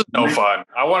 This is no fun.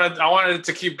 I wanted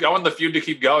the feud to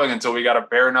keep going until we got a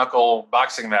bare knuckle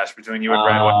boxing match between you and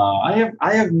Brad.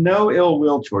 I have no ill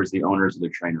will towards the owners of the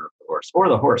trainer of the horse, or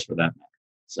the horse for that matter.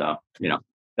 So,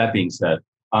 that being said,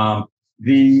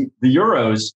 the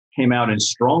Euros came out in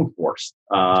strong force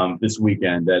this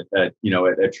weekend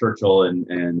at Churchill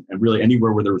and really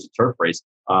anywhere where there was a turf race.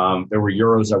 There were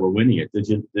Euros that were winning it.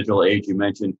 Digital Age, you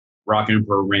mentioned, Rock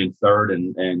Emperor ran third,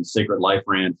 and Sacred Life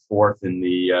ran fourth in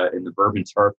the Bourbon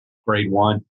Turf Grade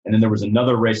 1. And then there was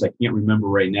another race I can't remember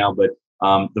right now, but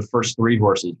the first three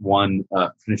horses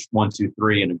finished 1, 2,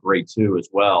 3 in a Grade 2 as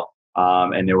well,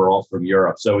 and they were all from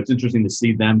Europe. So it's interesting to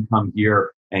see them come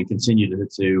here and continue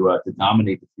to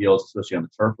dominate the fields, especially on the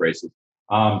turf races.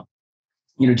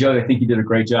 Joe, I think you did a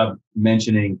great job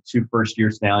mentioning 2 first-year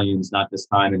stallions, Not This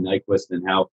Time and Nyquist, and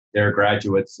how their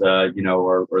graduates, or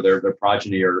their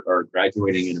progeny are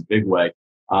graduating in a big way.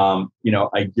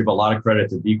 I give a lot of credit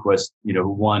to Nyquist, who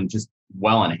won just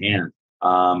well in hand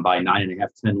by 9.5,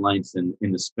 10 lengths in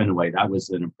the Spinaway. That was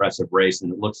an impressive race,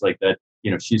 and it looks like that,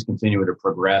 she's continuing to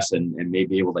progress and may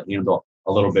be able to handle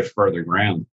a little bit further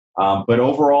ground. But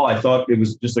overall, I thought it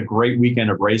was just a great weekend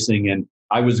of racing, and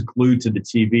I was glued to the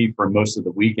TV for most of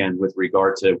the weekend with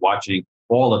regard to watching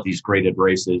all of these graded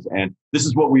races. And this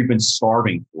is what we've been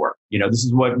starving for. This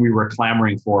is what we were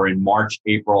clamoring for in March,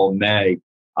 April, May,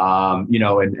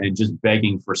 and just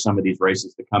begging for some of these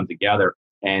races to come together.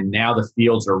 And now the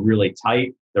fields are really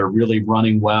tight. They're really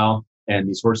running well. And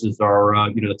these horses are,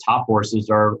 the top horses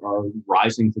are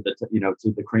rising to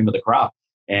the cream of the crop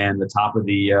and the top of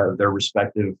their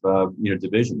respective,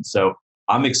 divisions. So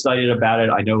I'm excited about it.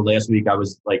 I know last week I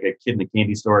was like a kid in a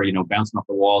candy store, bouncing off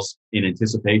the walls in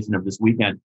anticipation of this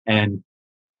weekend. And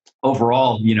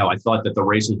overall, I thought that the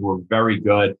races were very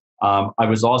good. I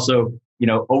was also,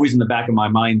 always in the back of my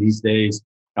mind these days,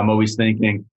 I'm always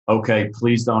thinking, okay,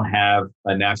 please don't have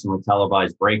a nationally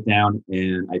televised breakdown.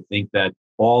 And I think that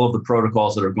all of the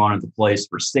protocols that have gone into place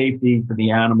for safety for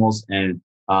the animals and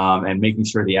making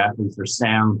sure the athletes are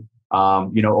sound,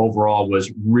 overall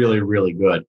was really, really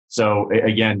good. So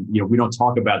again, we don't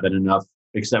talk about that enough,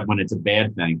 except when it's a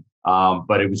bad thing.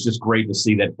 But it was just great to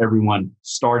see that everyone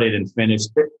started and finished,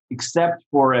 except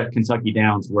for at Kentucky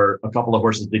Downs, where a couple of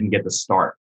horses didn't get the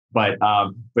start. But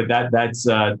that's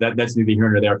neither here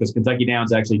nor there, because Kentucky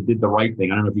Downs actually did the right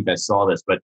thing. I don't know if you guys saw this,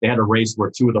 but they had a race where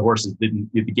 2 of the horses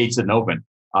the gates didn't open.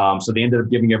 So they ended up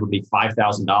giving everybody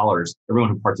 $5,000. Everyone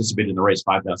who participated in the race,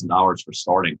 $5,000 for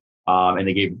starting. And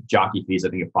they gave jockey fees, I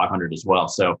think, of $500 as well.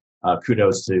 So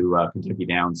kudos to Kentucky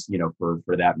Downs, for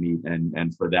that meet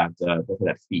and for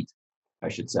that feat, I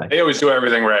should say. They always do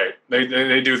everything right.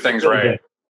 They do things right.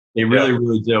 They really,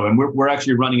 really do. And we're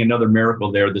actually running another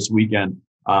miracle there this weekend,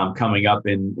 coming up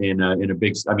in a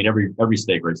big. I mean, every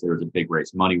stake race there is a big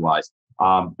race money wise.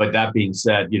 But that being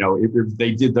said, if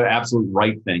they did the absolute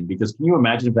right thing, because can you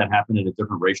imagine if that happened at a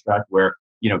different racetrack where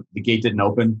the gate didn't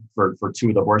open for 2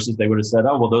 of the horses? They would have said,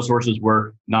 oh, well, those horses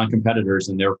were non-competitors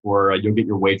and therefore you'll get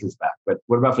your wagers back. But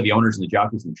what about for the owners and the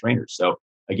jockeys and the trainers? So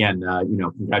again,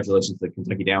 congratulations to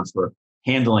Kentucky Downs for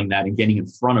handling that and getting in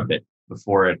front of it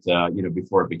before it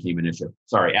became an issue.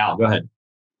 Sorry, Al, go ahead.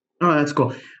 Oh, that's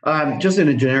cool. Just in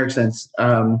a generic sense,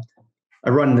 I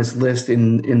run this list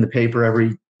in the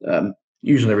paper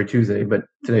usually every Tuesday, but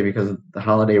today because of the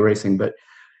holiday racing. But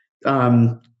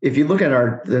if you look at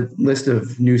the list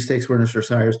of new stakes winners for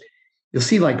sires, you'll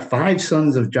see like 5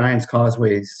 Sons of Giants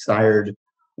Causeway sired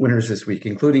winners this week,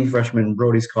 including freshman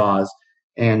Brody's Cause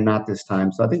and Not This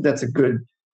Time. So I think that's a good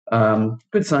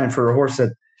sign for a horse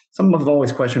that some have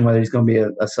always questioned whether he's going to be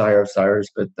a sire of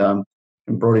sires, but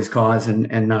Brody's Cause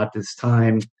and Not This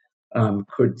Time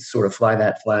could sort of fly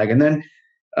that flag. And then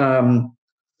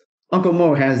Uncle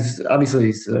Mo obviously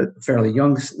he's a fairly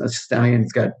young stallion.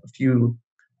 He's got a few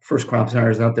first crop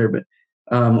sires out there, but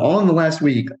all in the last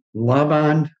week,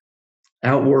 Laban,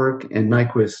 Outwork, and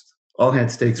Nyquist all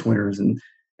had stakes winners, and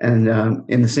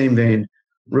in the same vein,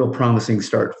 real promising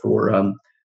start for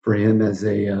him as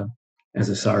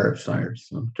a sire of sires.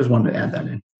 So just wanted to add that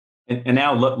in. And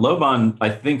now Laban, I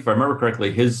think if I remember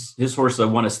correctly, his horse that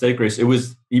won a stake race, it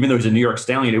was, even though it was a New York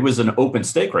stallion, it was an open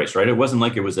stake race, right? It wasn't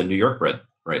like it was a New York bred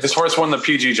race. This horse won the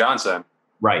PG Johnson.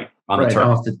 Right, on the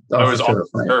turf. It was off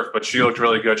the turf, but she looked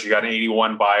really good. She got an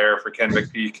 81 buyer for Ken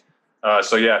McPeak.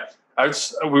 So yeah,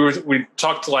 we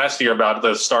talked last year about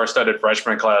the star-studded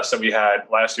freshman class that we had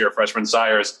last year, freshman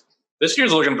sires. this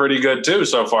year's looking pretty good too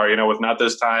so far. With Not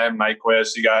This Time,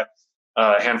 Nyquist, you got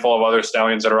a handful of other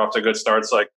stallions that are off to good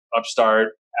starts, like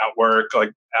Upstart, Outwork,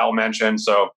 like Al mentioned.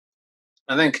 So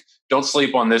I think don't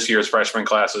sleep on this year's freshman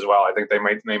class as well. I think they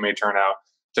may turn out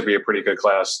to be a pretty good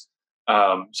class.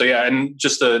 So yeah, and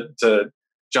just to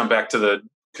jump back to the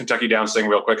Kentucky Downs thing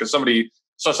real quick, because somebody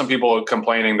saw some people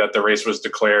complaining that the race was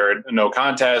declared a no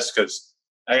contest, because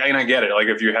I get it. Like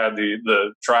if you had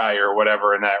the try or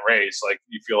whatever in that race, like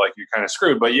you feel like you're kind of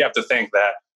screwed, but you have to think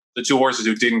that the two horses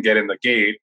who didn't get in the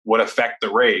gate would affect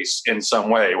the race in some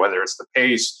way, whether it's the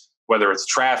pace, whether it's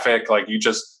traffic. Like you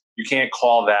can't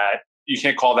call that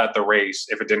the race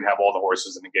if it didn't have all the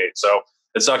horses in the gate. So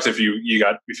it sucks if you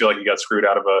feel like you got screwed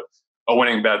out of a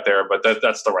winning bet there, but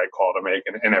that's the right call to make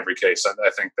in every case,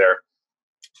 I think there.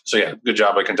 So yeah, good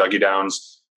job by Kentucky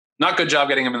Downs. Not good job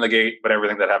getting him in the gate, but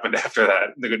everything that happened after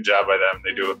that, the good job by them.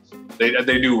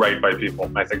 They do right by people.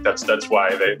 And I think that's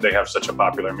why they have such a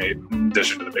popular mate, in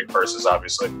addition to the big purses,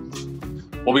 obviously.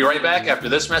 We'll be right back after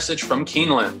this message from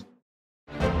Keeneland.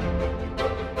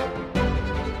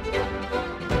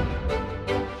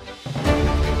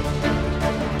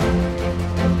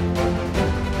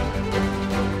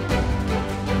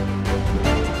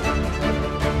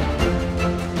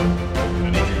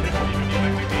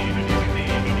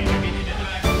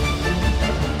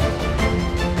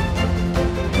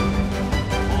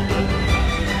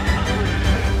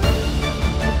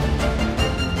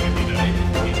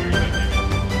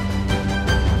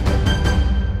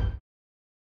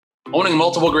 Owning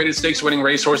multiple graded stakes winning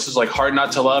racehorses like Hard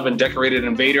Not to Love and Decorated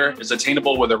Invader is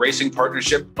attainable with a racing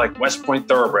partnership like West Point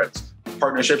Thoroughbreds.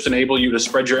 Partnerships enable you to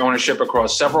spread your ownership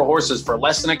across several horses for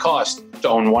less than it costs to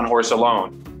own one horse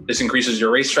alone. This increases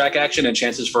your racetrack action and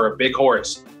chances for a big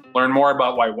horse. Learn more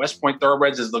about why West Point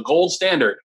Thoroughbreds is the gold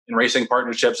standard in racing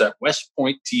partnerships at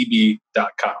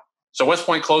westpointtb.com. So West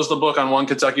Point closed the book on one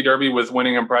Kentucky Derby with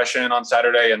winning impression on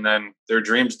Saturday, and then their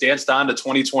dreams danced on to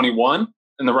 2021.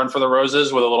 In the Run for the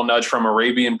Roses with a little nudge from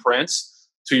Arabian Prince,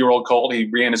 2-year-old colt. He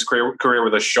began his career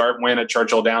with a sharp win at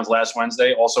Churchill Downs last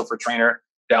Wednesday, also for trainer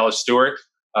Dallas Stewart.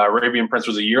 Arabian Prince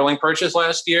was a yearling purchase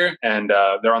last year, and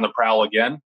they're on the prowl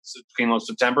again. Keeneland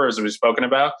September, as we've spoken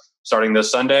about, starting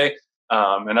this Sunday.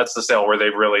 And that's the sale where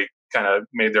they've really kind of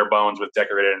made their bones with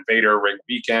Decorated Invader, Rig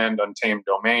Weekend, Untamed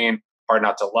Domain, Hard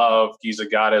Not to Love, Giza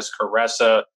Goddess,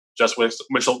 Caressa, Just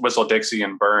Whistle Dixie,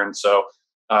 and Burn. So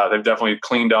they've definitely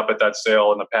cleaned up at that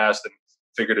sale in the past and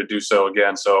figured to do so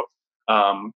again. So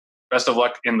best of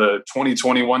luck in the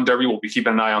 2021 Derby. We'll be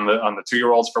keeping an eye on the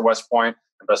 2-year-olds for West Point,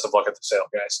 and best of luck at the sale,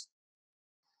 guys.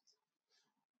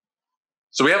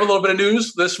 So we have a little bit of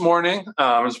news this morning.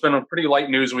 It's been a pretty light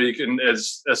news week, and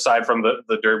aside from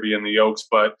the Derby and the Oaks,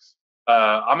 but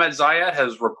Ahmed Zayat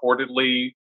has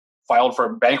reportedly filed for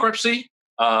bankruptcy.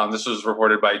 This was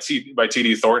reported by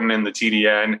TD Thornton in the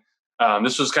TDN.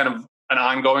 This was kind of an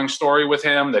ongoing story with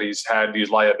him, that he's had these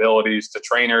liabilities to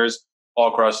trainers all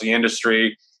across the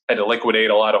industry, had to liquidate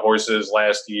a lot of horses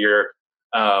last year.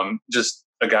 Just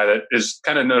a guy that is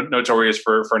kind of notorious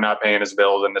for not paying his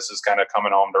bills, and this is kind of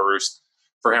coming home to roost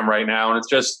for him right now. And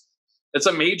it's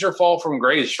a major fall from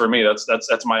grace for me.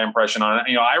 That's my impression on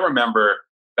it. I remember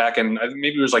back in,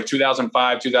 maybe it was like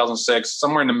 2005, 2006,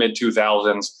 somewhere in the mid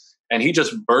 2000s, and he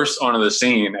just burst onto the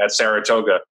scene at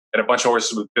Saratoga, had a bunch of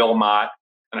horses with Bill Mott.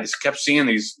 And I kept seeing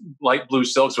these light blue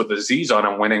silks with the Z's on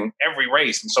them winning every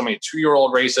race, and so many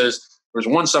 2-year-old races. There was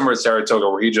one summer at Saratoga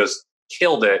where he just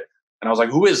killed it. And I was like,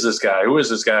 who is this guy? Who is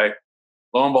this guy?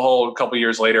 Lo and behold, a couple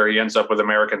years later, he ends up with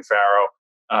American Pharaoh,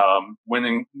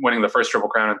 winning the first Triple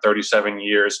Crown in 37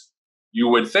 years. You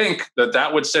would think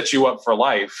that would set you up for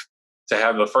life, to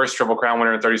have the first Triple Crown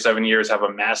winner in 37 years, have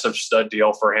a massive stud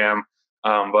deal for him.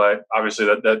 But obviously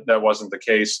that wasn't the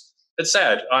case. It's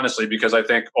sad, honestly, because I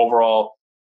think overall,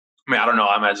 I don't know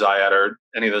Ahmed Zayat or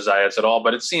any of the Zayats at all,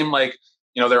 but it seemed like,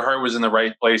 their heart was in the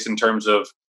right place in terms of,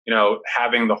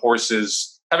 having the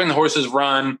horses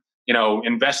run,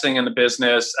 investing in the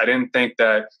business. I didn't think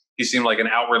that he seemed like an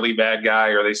outwardly bad guy,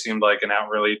 or they seemed like an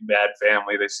outwardly bad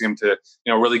family. They seemed to,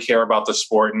 really care about the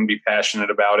sport and be passionate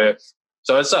about it.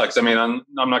 So it sucks. I mean, I'm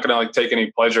not going to take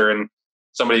any pleasure in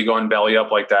somebody going belly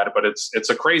up like that, but it's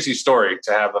a crazy story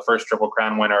to have the first Triple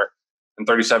Crown winner in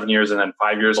 37 years, and then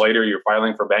 5 years later you're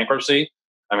filing for bankruptcy.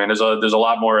 I mean, there's a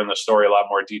lot more in the story, a lot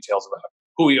more details about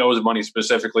who he owes money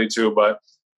specifically to, but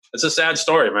it's a sad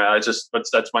story, man.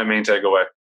 That's my main takeaway.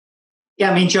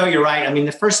 Yeah, I mean, Joe, you're right. I mean,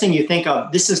 the first thing you think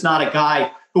of, this is not a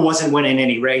guy who wasn't winning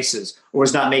any races or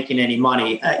was not making any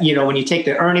money. When you take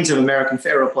the earnings of American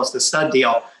Pharaoh plus the stud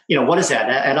deal, what does that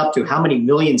add up to? How many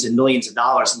millions and millions of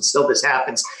dollars? And still this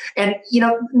happens. And,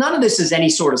 none of this is any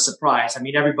sort of surprise. I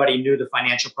mean, everybody knew the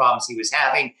financial problems he was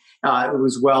having. It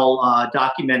was well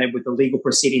documented with the legal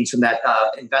proceedings from that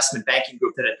investment banking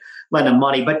group that had lent him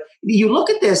money. But you look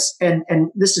at this, and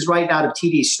this is right out of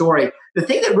TD's story. The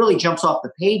thing that really jumps off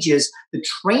the page is the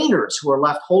trainers who are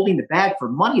left holding the bag for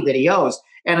money that he owes.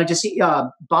 And I just see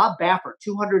Bob Baffert,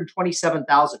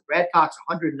 $227,000, Brad Cox,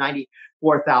 $194,000,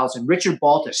 Richard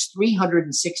Baltus,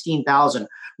 $316,000,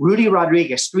 Rudy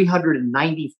Rodriguez,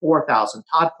 $394,000,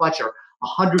 Todd Pletcher,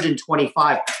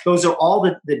 $125,000. Those are all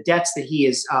the debts that he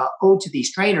is owed to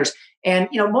these trainers. And,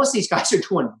 most of these guys are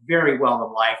doing very well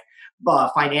in life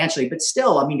financially, but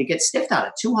still, I mean, to get stiffed out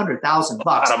of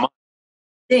 $200,000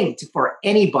 thing for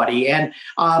anybody. And,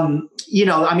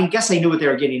 guess they knew what they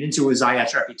were getting into with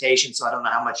Zayat's reputation. So I don't know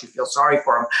how much you feel sorry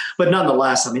for him, but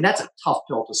nonetheless, I mean, that's a tough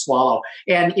pill to swallow.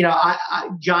 And,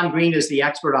 John Green is the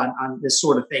expert on this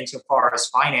sort of thing so far as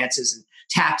finances and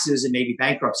taxes and maybe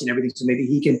bankruptcy and everything. So maybe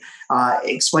he can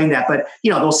explain that. But,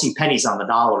 they'll see pennies on the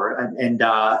dollar. And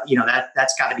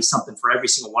that's got to be something for every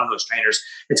single one of those trainers.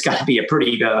 It's got to be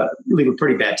leave a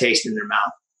pretty bad taste in their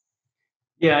mouth.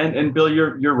 Yeah, and Bill,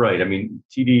 you're right. I mean,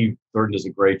 TD Thornton does a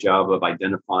great job of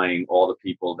identifying all the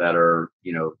people that are,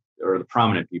 or the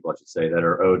prominent people, I should say, that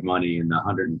are owed money in the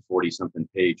 140-something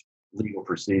page legal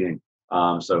proceeding.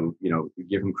 So, we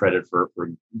give him credit for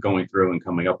going through and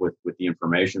coming up with the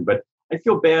information. But I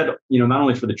feel bad, not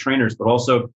only for the trainers, but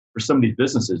also for some of these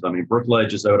businesses. I mean,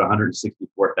 Brookledge is owed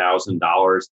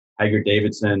 $164,000. Hager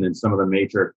Davidson and some of the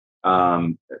major,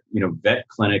 vet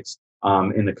clinics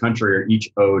in the country are each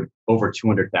owed over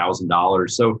 $200,000.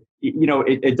 So,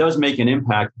 it does make an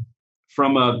impact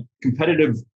from a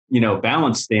competitive,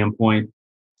 balance standpoint.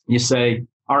 You say,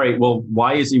 all right, well,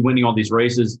 why is he winning all these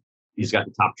races? He's got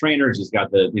the top trainers. He's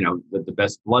got the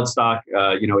best bloodstock,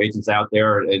 agents out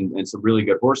there and some really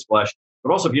good horse flesh.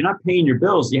 But also, if you're not paying your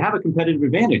bills, you have a competitive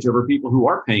advantage over people who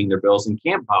are paying their bills and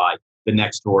can't buy the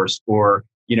next horse or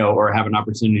have an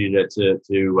opportunity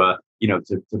to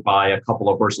buy a couple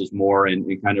of horses more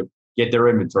and kind of get their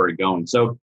inventory going.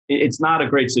 So it's not a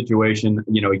great situation.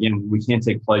 Again, we can't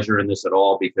take pleasure in this at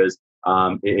all because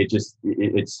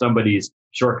it's somebody's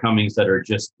shortcomings that are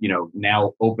just,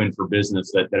 now open for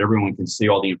business that everyone can see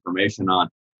all the information on.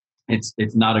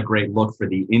 It's not a great look for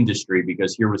the industry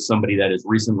because here was somebody that as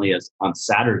recently as on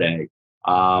Saturday,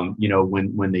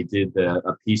 when they did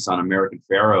a piece on American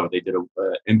Pharoah, they did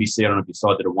NBC, I don't know if you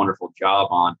saw, did a wonderful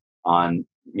job on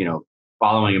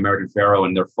following American Pharoah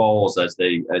and their foals as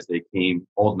they came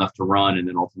old enough to run and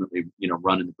then ultimately,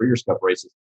 run in the Breeders' Cup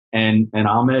races. And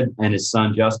Ahmed and his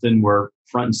son Justin were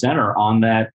front and center on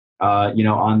that,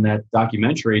 on that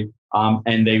documentary.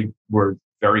 And they were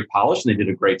very polished. And they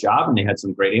did a great job and they had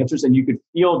some great answers. And you could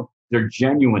feel their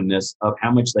genuineness of how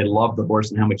much they love the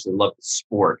horse and how much they love the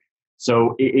sport.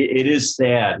 So it is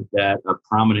sad that a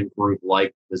prominent group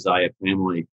like the Zayat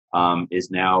family is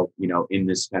now, in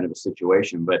this kind of a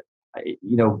situation. But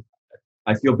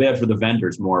I feel bad for the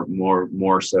vendors more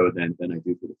so than I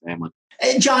do for the family.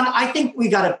 John, I think we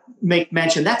got to make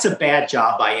mention that's a bad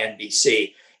job by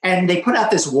NBC. And they put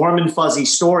out this warm and fuzzy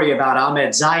story about Ahmed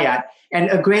Zayat.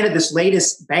 And granted, this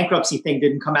latest bankruptcy thing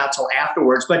didn't come out till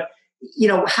afterwards. But,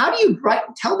 how do you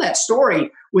tell that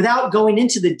story without going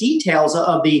into the details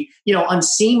of the,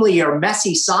 unseemly or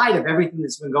messy side of everything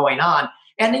that's been going on?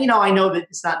 And, I know that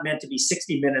it's not meant to be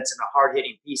 60 minutes and a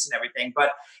hard-hitting piece and everything,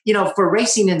 but, for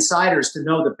racing insiders to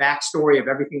know the backstory of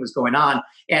everything that's going on,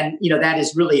 and, that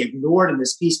is really ignored in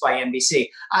this piece by NBC.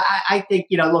 I think,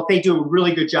 look, they do a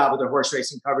really good job with their horse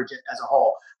racing coverage as a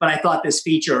whole, but I thought this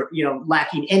feature,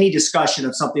 lacking any discussion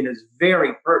of something that's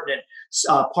very pertinent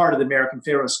part of the American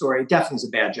Pharoah story, definitely is a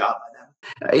bad job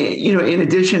by them. In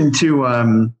addition to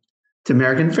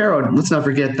American Pharoah, let's not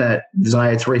forget that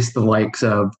Zayat's raced the likes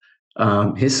of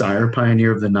his sire,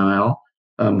 Pioneer of the Nile,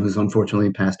 who's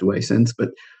unfortunately passed away since,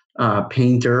 but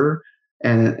Paynter,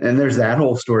 and there's that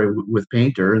whole story with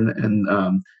Paynter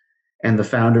and the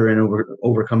founder and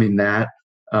overcoming that,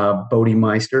 Bodie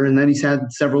Meister, and then he's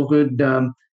had several good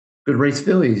race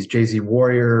fillies, Jay-Z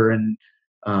Warrior and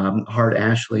Hart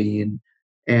Ashley,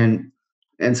 and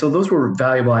so those were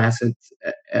valuable assets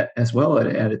as well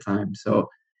at a time. So,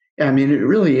 yeah, I mean, it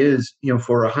really is,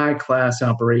 for a high class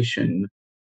operation.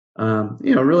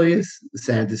 It really is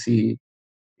sad to see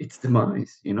its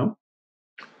demise,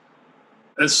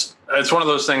 It's one of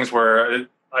those things where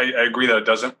I agree that it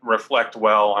doesn't reflect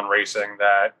well on racing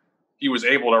that he was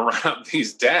able to run up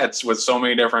these debts with so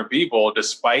many different people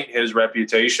despite his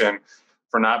reputation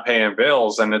for not paying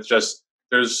bills. And it's just,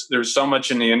 there's so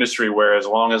much in the industry where as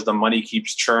long as the money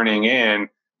keeps churning in,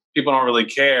 people don't really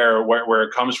care where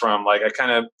it comes from. Like I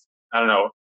don't know.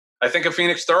 I think of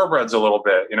Phoenix Thoroughbreds a little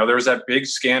bit. You know, there was that big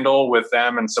scandal with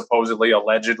them, and supposedly,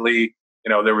 allegedly, you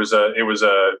know, there was a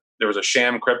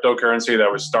sham cryptocurrency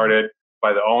that was started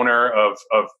by the owner of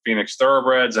Phoenix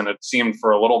Thoroughbreds, and it seemed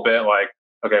for a little bit like,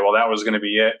 okay, well, that was going to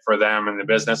be it for them in the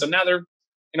business, and now they're,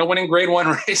 you know, winning Grade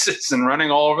 1 races and running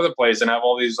all over the place and have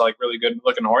all these like really good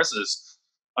looking horses.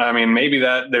 I mean, maybe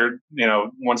that they're, you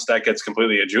know, once that gets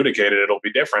completely adjudicated, it'll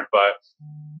be different. But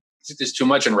I think there's too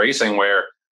much in racing where,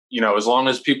 you know, as long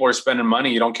as people are spending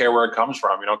money, you don't care where it comes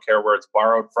from. You don't care where it's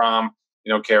borrowed from.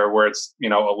 You don't care where it's, you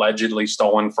know, allegedly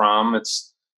stolen from.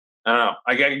 It's, I don't know.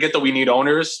 I get that we need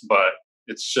owners, but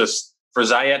it's just for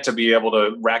Zayat to be able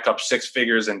to rack up 6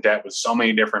 figures in debt with so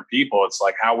many different people. It's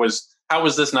like, how was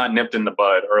this not nipped in the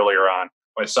bud earlier on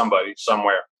by somebody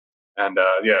somewhere? And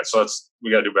so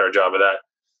we got to do a better job of that.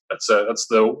 That's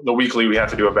the weekly we have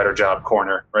to do a better job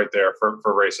corner right there for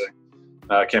racing.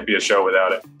 Can't be a show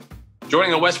without it.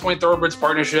 Joining the West Point Thoroughbreds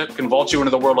partnership can vault you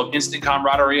into the world of instant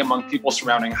camaraderie among people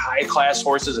surrounding high-class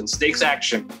horses and stakes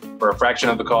action for a fraction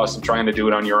of the cost of trying to do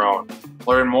it on your own.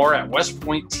 Learn more at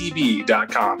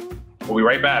westpointtb.com. We'll be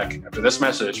right back after this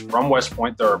message from West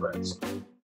Point Thoroughbreds.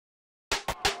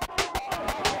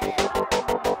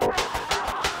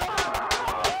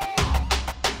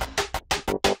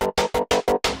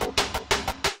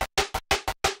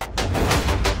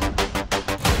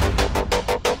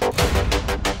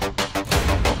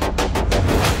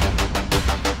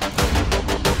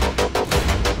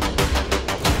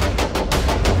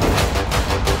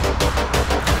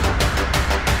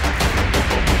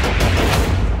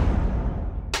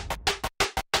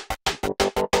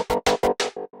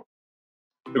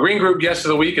 The Green Group Guest of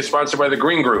the Week is sponsored by The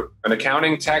Green Group, an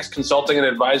accounting, tax consulting, and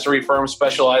advisory firm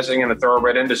specializing in the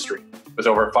thoroughbred industry. With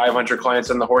over 500 clients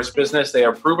in the horse business, they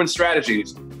have proven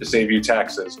strategies to save you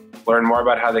taxes. Learn more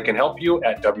about how they can help you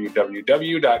at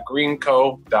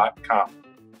www.greenco.com.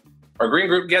 Our Green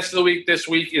Group Guest of the Week this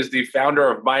week is the founder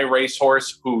of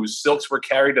MyRacehorse, whose silks were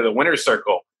carried to the winner's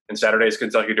circle in Saturday's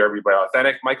Kentucky Derby by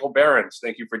Authentic, Michael Behrens.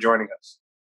 Thank you for joining us.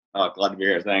 Oh, glad to be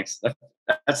here. Thanks.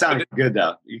 That sounded good,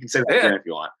 though. You can say that again if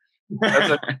you want.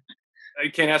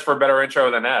 You can't ask for a better intro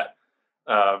than that.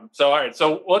 All right.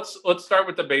 So let's start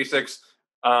with the basics.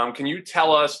 Can you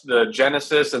tell us the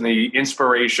genesis and the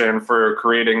inspiration for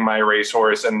creating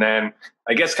MyRacehorse, and then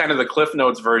I guess kind of the Cliff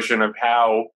Notes version of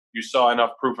how you saw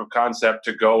enough proof of concept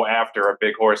to go after a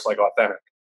big horse like Authentic?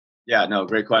 Yeah, no,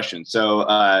 great question. So,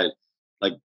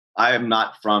 I am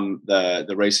not from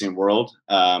the racing world.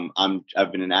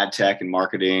 I've been in ad tech and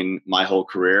marketing my whole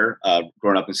career.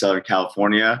 Growing up in Southern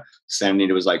California, Santa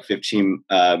Anita was like 15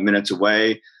 minutes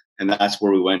away, and that's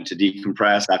where we went to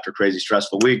decompress after crazy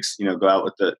stressful weeks. You know, go out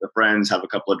with the friends, have a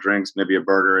couple of drinks, maybe a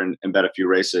burger, and bet a few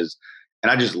races. And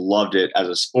I just loved it as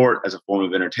a sport, as a form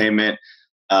of entertainment.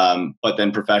 But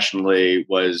then professionally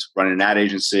was running an ad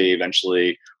agency,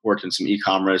 eventually worked in some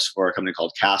e-commerce for a company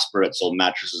called Casper that sold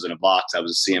mattresses in a box. I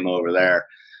was a CMO over there,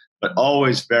 but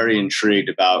always very intrigued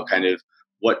about kind of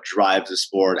what drives the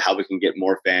sport, how we can get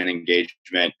more fan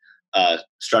engagement.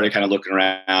 Started kind of looking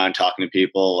around, talking to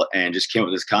people, and just came up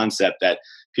with this concept that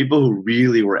people who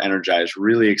really were energized,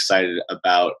 really excited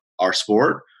about our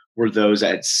sport were those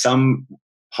that had some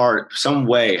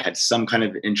way had some kind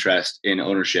of interest in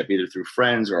ownership, either through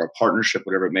friends or a partnership,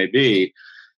 whatever it may be.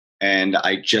 And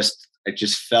I just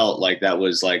felt like that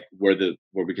was like where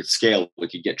we could scale, we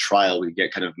could get trial, we could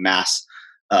get kind of mass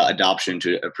adoption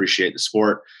to appreciate the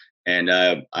sport. And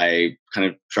I kind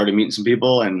of started meeting some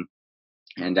people, and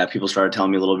people started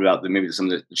telling me a little bit about maybe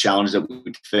some of the challenges that we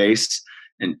would face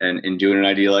in doing an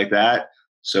idea like that.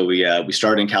 So we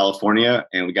started in California,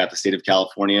 and we got the state of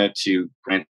California to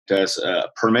grant us a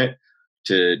permit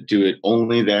to do it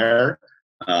only there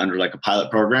under like a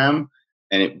pilot program.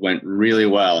 And it went really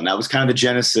well. And that was kind of the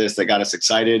genesis that got us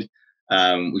excited.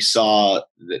 We saw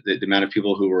the amount of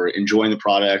people who were enjoying the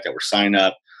product, that were signing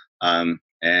up.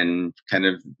 And kind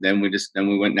of then we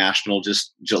went national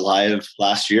just July of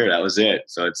last year. That was it.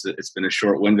 So it's been a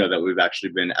short window that we've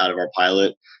actually been out of our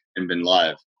pilot and been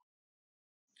live.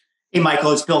 Hey,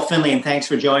 Michael, it's Bill Finley, and thanks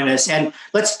for joining us. And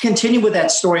let's continue with that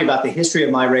story about the history of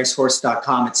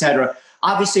MyRacehorse.com, et cetera.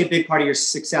 Obviously, a big part of your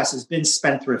success has been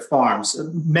Spendthrift Farms.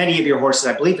 Many of your horses,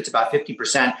 I believe it's about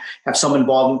 50%, have some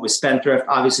involvement with Spendthrift.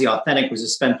 Obviously, Authentic was a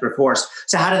Spendthrift horse.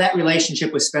 So how did that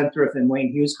relationship with Spendthrift and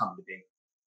Wayne Hughes come to be?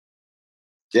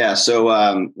 Yeah, so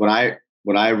when I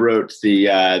wrote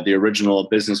the original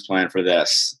business plan for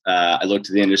this, I looked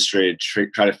at the industry to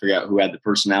try to figure out who had the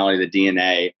personality, the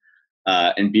DNA,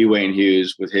 and B. Wayne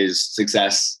Hughes, with his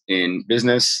success in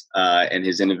business and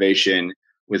his innovation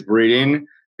with breeding,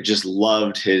 I just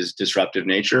loved his disruptive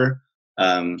nature.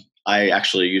 I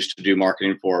actually used to do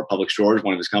marketing for Public Storage,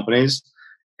 one of his companies.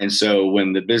 And so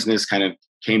when the business kind of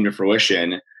came to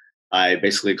fruition, I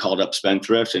basically called up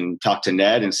Spendthrift and talked to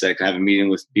Ned and said, can I have a meeting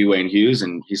with B-Way and Hughes?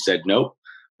 And he said, nope,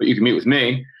 but you can meet with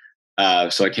me.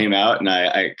 So I came out and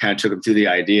I kind of took him through the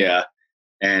idea.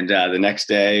 And the next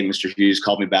day, Mr. Hughes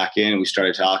called me back in and we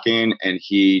started talking, and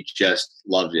he just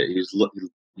loved it.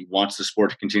 He wants the sport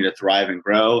to continue to thrive and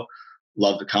grow,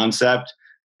 loved the concept.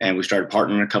 And we started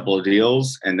partnering a couple of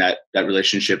deals, and that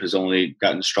relationship has only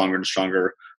gotten stronger and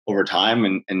stronger over time.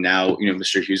 And now,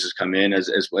 Mr. Hughes has come in as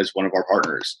one of our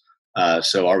partners.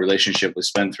 So our relationship with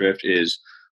Spendthrift is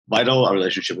vital. Our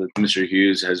relationship with Mr.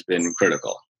 Hughes has been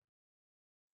critical.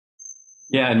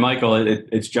 Yeah, and Michael,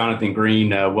 it's Jonathan Green.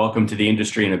 Welcome to the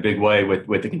industry in a big way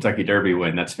with the Kentucky Derby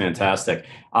win. That's fantastic.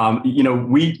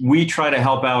 We try to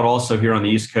help out also here on the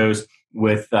East Coast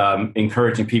with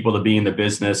encouraging people to be in the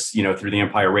business, through the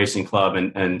Empire Racing Club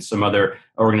and some other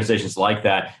organizations like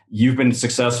that. You've been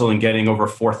successful in getting over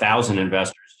 4,000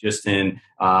 investors just in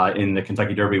the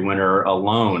Kentucky Derby winner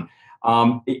alone.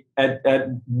 At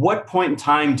what point in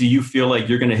time do you feel like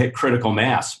you're going to hit critical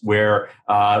mass where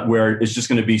it's just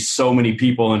going to be so many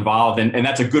people involved? And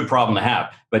that's a good problem to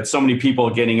have, but so many people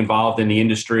getting involved in the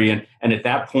industry. And at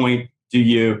that point, do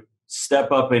you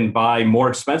step up and buy more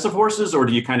expensive horses, or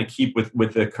do you kind of keep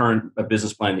with the current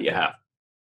business plan that you have?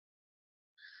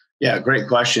 Yeah, great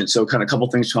question. So kind of a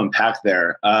couple things to unpack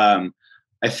there.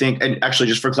 I think, and actually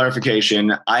just for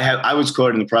clarification, I was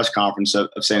quoted in the press conference of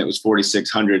saying it was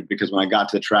 4,600 because when I got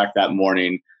to the track that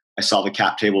morning, I saw the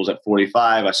cap tables at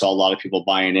 45. I saw a lot of people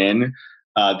buying in.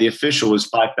 The official was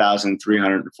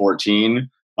 5,314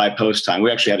 by post time.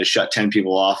 We actually had to shut 10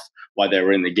 people off while they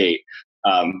were in the gate.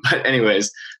 But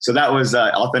anyways, so that was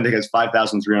authentic as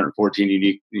 5,314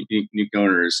 unique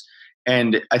owners.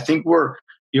 And I think we're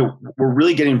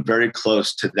really getting very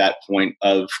close to that point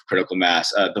of critical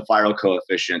mass. The viral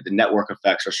coefficient, the network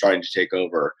effects are starting to take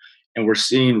over. And we're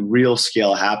seeing real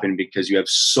scale happen because you have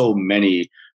so many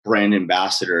brand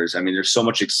ambassadors. I mean, there's so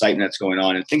much excitement that's going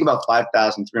on. And think about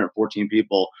 5,314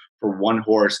 people for one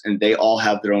horse, and they all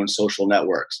have their own social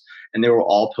networks. And they were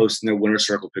all posting their winner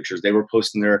circle pictures. They were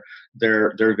posting their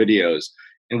videos.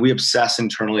 And we obsess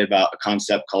internally about a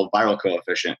concept called viral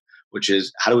coefficient, which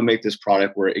is how do we make this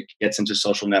product where it gets into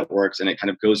social networks and it kind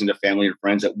of goes into family and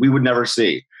friends that we would never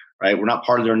see, right? We're not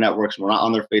part of their networks. We're not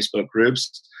on their Facebook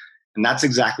groups. And that's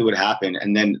exactly what happened.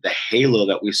 And then the halo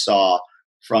that we saw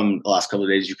from the last couple of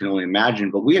days, you can only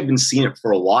imagine. But we have been seeing it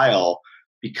for a while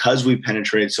because we've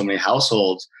penetrated so many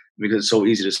households, because it's so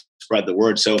easy to spread the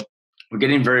word. So we're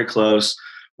getting very close.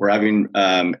 We're having,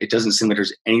 it doesn't seem like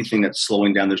there's anything that's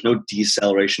slowing down. There's no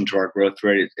deceleration to our growth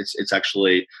rate. It's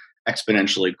actually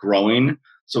exponentially growing.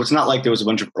 So it's not like there was a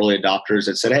bunch of early adopters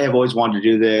that said, hey, I've always wanted to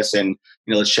do this, and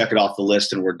let's check it off the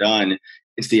list and we're done.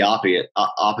 It's the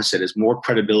opposite. As more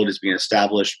credibility is being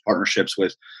established, partnerships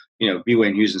with B-Way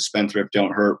and Hughes and Spendthrift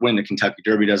don't hurt. When the Kentucky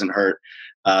Derby doesn't hurt.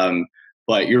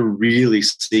 But you're really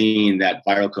seeing that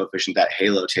viral coefficient, that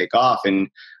halo take off. And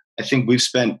I think we've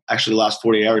spent actually the last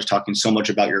 48 hours talking so much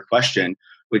about your question,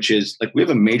 which is like we have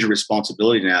a major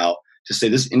responsibility now to say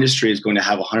this industry is going to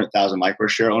have 100,000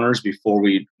 microshare owners before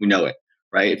we know it,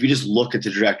 right? If you just look at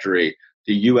the trajectory,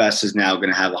 the U.S. is now going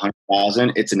to have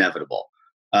 100,000. It's inevitable.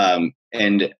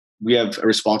 And we have a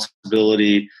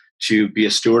responsibility to be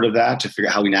a steward of that, to figure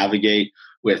out how we navigate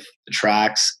with the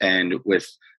tracks and with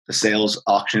the sales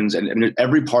auctions. And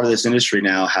every part of this industry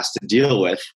now has to deal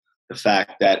with the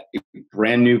fact that a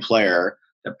brand new player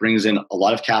that brings in a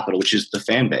lot of capital, which is the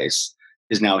fan base,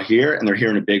 is now here, and they're here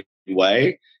in a big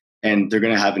way. And they're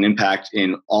going to have an impact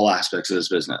in all aspects of this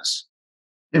business.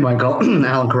 Hey, Michael,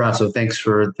 Alan Carasso, thanks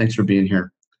for being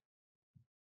here.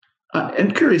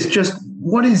 I'm curious, just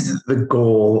what is the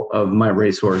goal of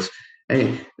MyRacehorse?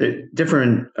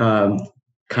 Different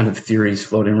kind of theories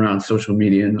floating around social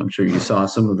media, and I'm sure you saw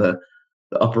some of the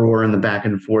uproar and the back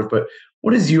and forth. But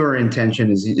what is your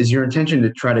intention? Is your intention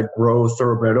to try to grow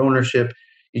thoroughbred ownership?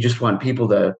 You just want people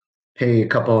to pay a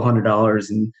couple of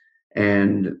 $100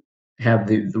 and have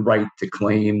the right to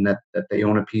claim that they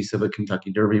own a piece of a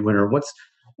Kentucky Derby winner?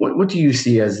 What do you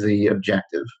see as the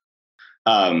objective?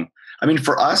 I mean,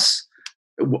 for us,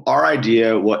 our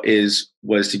idea was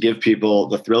to give people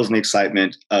the thrills and the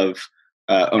excitement of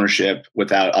ownership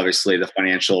without obviously the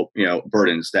financial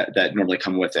burdens that normally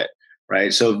come with it,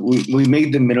 right? So we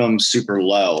made the minimum super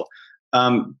low.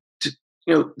 One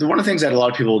of the things that a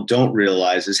lot of people don't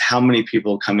realize is how many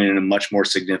people come in a much more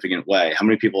significant way. How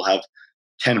many people have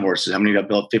 10 horses? How many have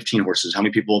built 15 horses? How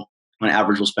many people on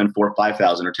average will spend $4,000 or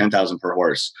 $5,000 or $10,000 per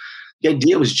horse? The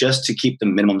idea was just to keep the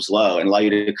minimums low and allow you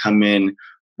to come in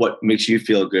what makes you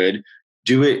feel good,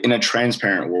 do it in a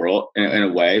transparent world in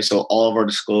a way. So all of our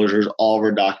disclosures, all of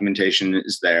our documentation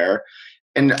is there.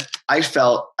 And I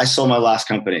felt I sold my last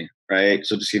company, right?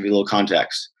 So just to give you a little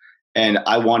context. And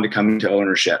I wanted to come into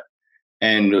ownership.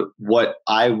 And what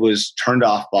I was turned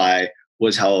off by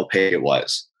was how opaque it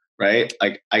was, right?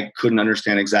 Like I couldn't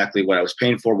understand exactly what I was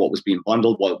paying for, what was being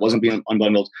bundled, what wasn't being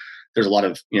unbundled. There's a lot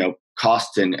of,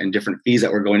 costs and different fees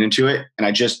that were going into it. And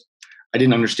I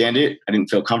didn't understand it. I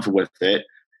didn't feel comfortable with it.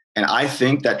 And I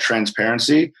think that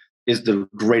transparency is the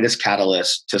greatest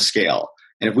catalyst to scale.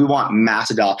 And if we want mass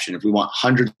adoption, if we want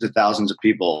hundreds of thousands of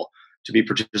people to be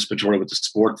participatory with the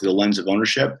sport through the lens of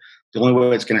ownership, the only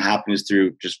way it's going to happen is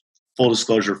through just full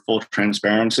disclosure, full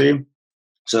transparency.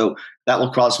 So that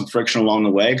will cause some friction along the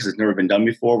way because it's never been done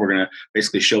before. We're going to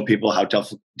basically show people how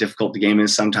difficult the game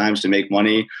is sometimes to make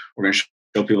money. We're going to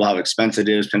show people how expensive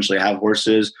it is potentially to have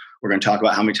horses. We're going to talk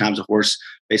about how many times a horse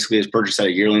basically is purchased at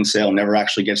a yearling sale, never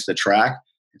actually gets to the track.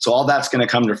 And so all that's going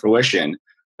to come to fruition.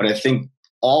 But I think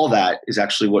all that is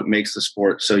actually what makes the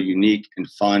sport so unique and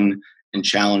fun and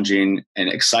challenging and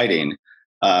exciting.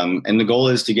 And the goal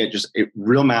is to get just a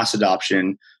real mass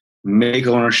adoption, make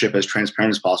ownership as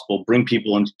transparent as possible, bring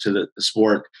people into the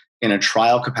sport in a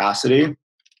trial capacity, and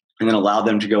then allow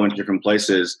them to go into different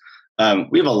places.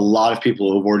 We have a lot of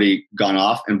people who have already gone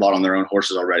off and bought on their own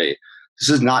horses already. This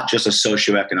is not just a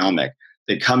socioeconomic.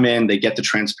 They come in, they get the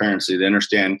transparency, they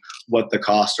understand what the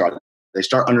costs are. They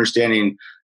start understanding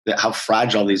that how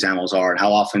fragile these animals are and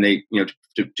how often they,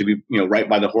 to be, right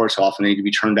by the horse, how often they need to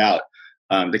be turned out.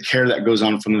 The care that goes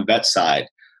on from the vet side.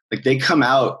 Like they come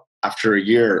out after a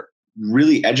year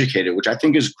really educated, which I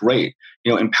think is great.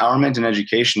 Empowerment and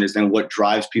education is then what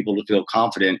drives people to feel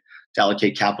confident to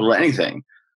allocate capital to anything,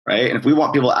 right? And if we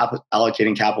want people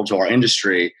allocating capital to our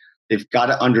industry, they've got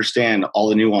to understand all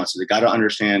the nuances. They've got to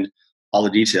understand all the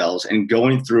details. And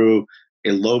going through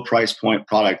a low price point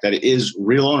product that is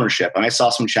real ownership. And I saw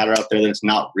some chatter out there that it's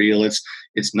not real, it's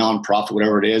nonprofit,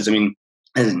 whatever it is. I mean,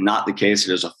 it is not the case.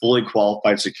 It is a fully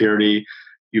qualified security.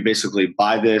 You basically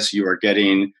buy this, you are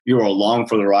along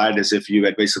for the ride as if you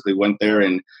had basically went there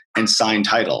and signed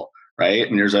title, right?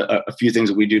 And there's a few things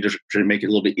that we do to make it a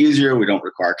little bit easier. We don't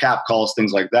require cap calls,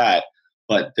 things like that.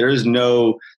 But there is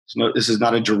this is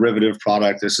not a derivative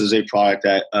product. This is a product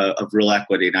of real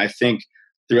equity. And I think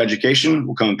through education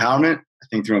will come empowerment. I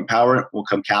think through empowerment will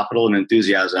come capital and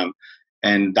enthusiasm.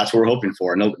 And that's what we're hoping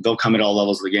for. And they'll come at all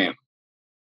levels of the game.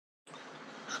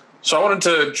 So I wanted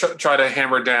to try to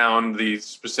hammer down the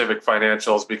specific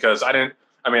financials because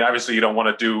obviously you don't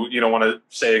want to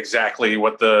say exactly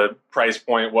what the price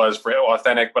point was for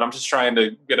Authentic, but I'm just trying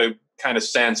to get a kind of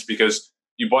sense because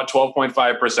you bought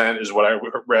 12.5% is what I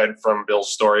read from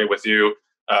Bill's story with you.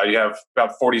 You have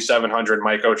about 4,700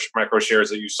 microshares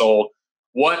that you sold.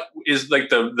 What is like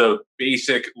the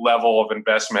basic level of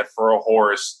investment for a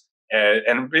horse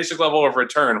and basic level of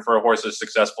return for a horse as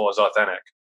successful as Authentic?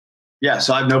 Yeah,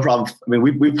 so I have no problem. I mean,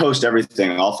 we post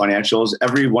everything, all financials.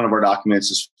 Every one of our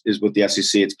documents is with the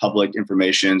SEC. It's public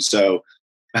information. So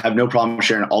I have no problem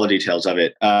sharing all the details of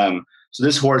it. So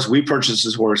this horse, we purchased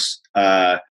this horse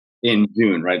in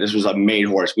June, right? This was a made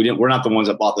horse. We're not the ones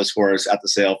that bought this horse at the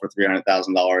sale for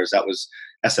 $300,000. That was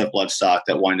SF Bloodstock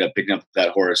that wound up picking up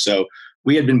that horse. So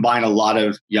we had been buying a lot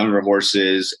of younger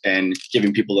horses and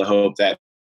giving people the hope that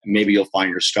maybe you'll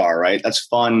find your star, right? That's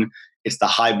fun. It's the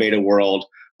high beta world.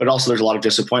 But also there's a lot of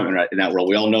disappointment in that world.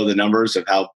 We all know the numbers of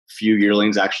how few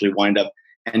yearlings actually wind up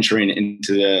entering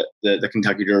into the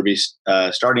Kentucky Derby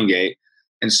starting gate.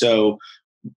 And so,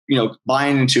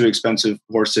 buying into expensive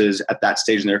horses at that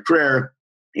stage in their career,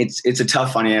 it's a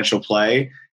tough financial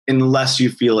play unless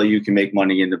you feel like you can make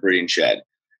money in the breeding shed.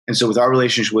 And so with our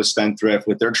relationship with Spendthrift,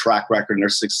 with their track record and their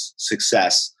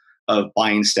success of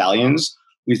buying stallions,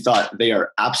 we thought they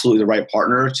are absolutely the right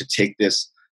partner to take this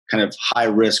kind of high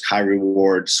risk, high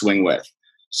reward swing with.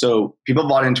 So people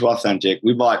bought into Authentic.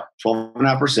 We bought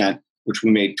 12.5%, which we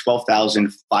made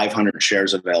 12,500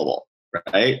 shares available,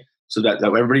 right? So that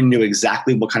everybody knew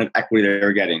exactly what kind of equity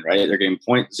they're getting, right? They're getting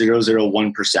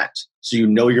 0.001%. So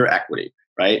your equity,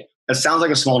 right? That sounds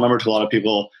like a small number to a lot of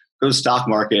people. Go to the stock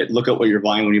market, look at what you're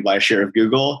buying when you buy a share of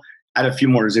Google, add a few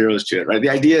more zeros to it, right? The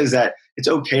idea is that it's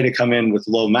okay to come in with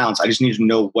low amounts. I just need to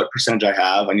know what percentage I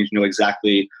have. I need to know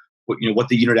exactly what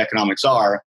the unit economics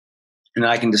are, and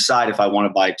then I can decide if I want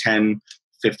to buy 10,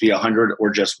 50, 100,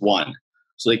 or just one.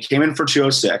 So they came in for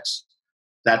 206.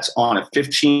 That's on a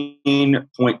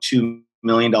 $15.2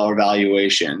 million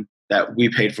valuation that we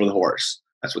paid for the horse.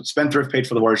 That's what Spendthrift paid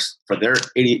for the horse for their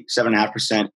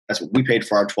 87.5%. That's what we paid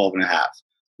for our 12.5.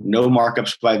 No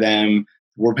markups by them.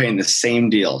 we're paying the same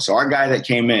deal. So our guy that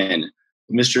came in,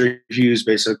 Mr. Hughes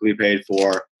basically paid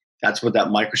for, that's what that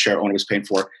microshare owner was paying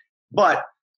for. But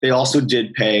they also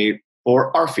did pay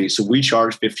for our fee. So we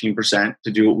charge 15%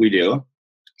 to do what we do.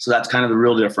 So that's kind of the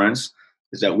real difference,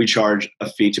 is that we charge a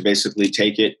fee to basically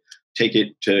take it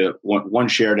to one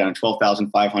share down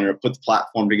 12,500, put the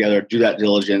platform together, do that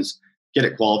diligence, get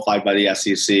it qualified by the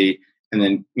SEC, and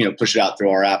then push it out through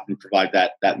our app and provide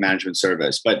that management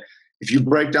service. But if you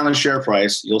break down the share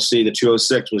price, you'll see the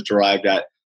 206 was derived at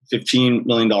 $15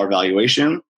 million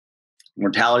valuation,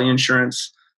 mortality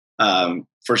insurance,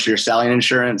 first year stallion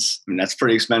insurance. I mean, that's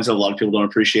pretty expensive. A lot of people don't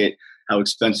appreciate how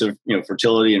expensive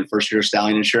fertility and first year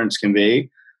stallion insurance can be.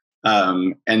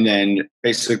 And then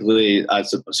basically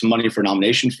some money for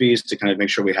nomination fees to kind of make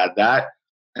sure we had that,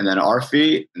 and then our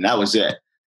fee, and that was it.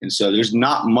 And so there's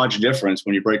not much difference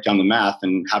when you break down the math,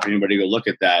 and happy anybody go look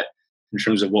at that in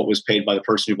terms of what was paid by the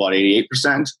person who bought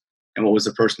 88% and what was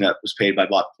the person that was paid by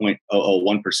bought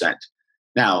 0.001%.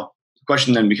 Now, the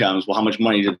question then becomes, well, how much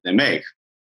money did they make?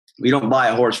 We don't buy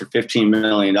a horse for $15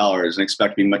 million and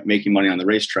expect to be making money on the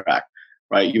racetrack,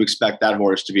 right? You expect that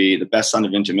horse to be the best son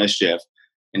of Into Mischief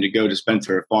and to go to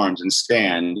Spendthrift Farms and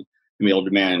stand and be able to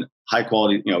demand high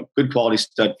quality, good quality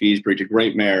stud fees, breed to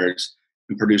great mares,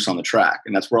 and produce on the track.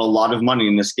 And that's where a lot of money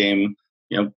in this game,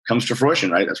 comes to fruition,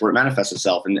 right? That's where it manifests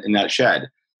itself in that shed.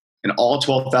 And all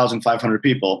 12,500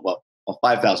 people, well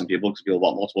 5,000 people, because people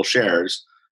bought multiple shares,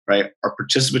 right, are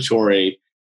participatory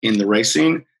in the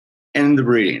racing and the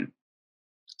breeding.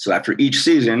 So after each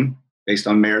season, based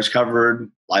on mares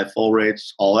covered, live full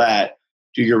rates, all that,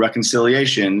 do your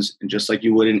reconciliations, and just like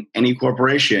you would in any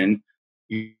corporation,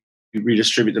 you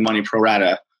redistribute the money pro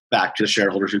rata back to the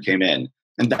shareholders who came in.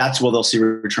 And that's where they'll see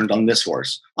returns on this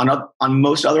horse. On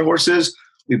most other horses,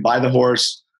 we buy the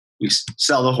horse, we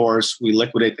sell the horse, we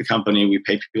liquidate the company, we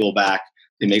pay people back,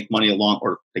 they make money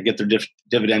or they get their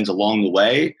dividends along the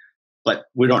way. But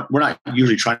we're not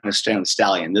usually trying to stay on the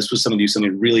stallion. This was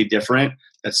something really different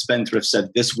that Spendthrift said,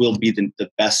 this will be the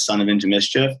best son of Into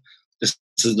Mischief. This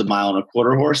is the 1.25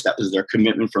 mile horse. That was their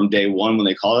commitment from day one when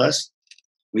they called us.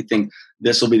 We think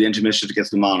this will be the Into Mischief that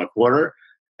gets the 1.25 miles.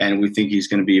 And we think he's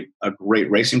going to be a great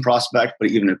racing prospect,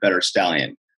 but even a better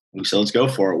stallion. And we said, let's go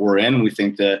for it. We're in. We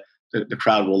think that the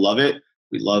crowd will love it.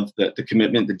 We love the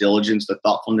commitment, the diligence, the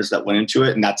thoughtfulness that went into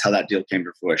it. And that's how that deal came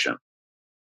to fruition.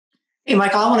 Hey,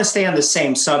 Michael, I want to stay on the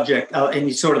same subject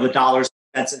and sort of the dollars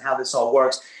and cents and how this all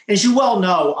works. As you well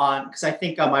know, because I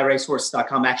think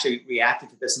MyRacehorse.com actually reacted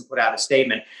to this and put out a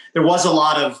statement, there was a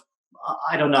lot of,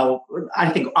 I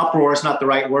think uproar is not the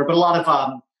right word, but a lot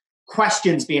of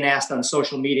questions being asked on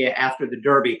social media after the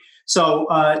Derby. So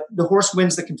the horse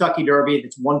wins the Kentucky Derby.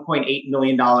 It's $1.8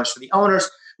 million for the owners.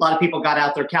 A lot of people got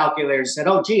out their calculators and said,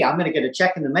 oh, gee, I'm going to get a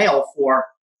check in the mail for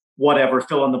whatever,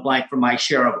 fill in the blank for my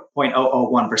share of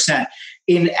 0.001%.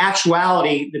 In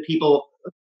actuality, the people,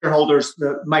 shareholders,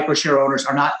 the microshare owners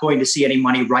are not going to see any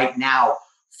money right now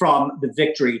from the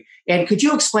victory. And could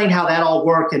you explain how that all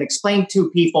worked and explain to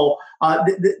people how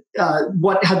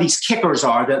these kickers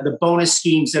are, the bonus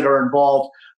schemes that are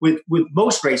involved with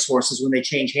most racehorses when they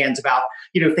change hands about,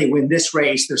 if they win this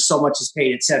race, there's so much is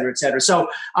paid, et cetera, et cetera. So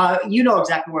you know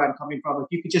exactly where I'm coming from. If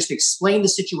you could just explain the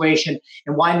situation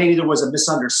and why maybe there was a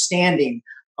misunderstanding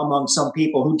among some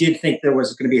people who did think there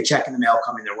was going to be a check in the mail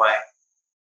coming their way.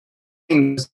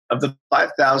 Of the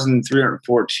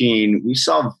 5,314, we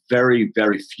saw very,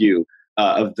 very few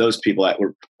of those people that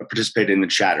were participating in the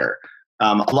chatter.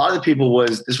 A lot of the people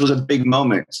this was a big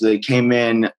moment. So they came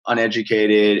in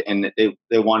uneducated and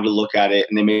they wanted to look at it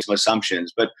and they made some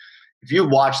assumptions. But if you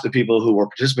watch the people who were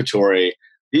participatory,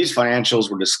 these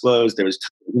financials were disclosed. There was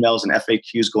emails and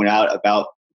FAQs going out about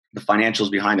the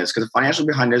financials behind this, because the financials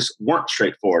behind this weren't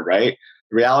straightforward, right?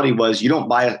 The reality was you don't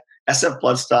buy SF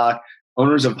bloodstock.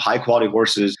 Owners of high quality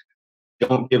horses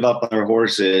don't give up on their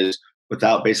horses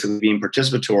without basically being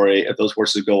participatory if those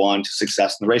horses go on to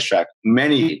success in the racetrack.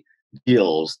 Many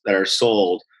deals that are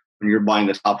sold when you're buying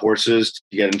the top horses to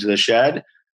get into the shed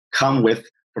come with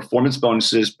performance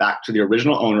bonuses back to the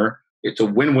original owner. It's a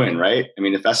win-win, right? I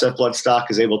mean, if SF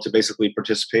Bloodstock is able to basically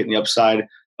participate in the upside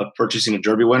of purchasing a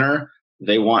Derby winner,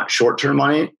 they want short-term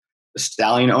money. The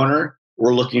stallion owner,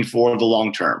 we're looking for the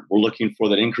long-term. We're looking for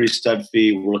that increased stud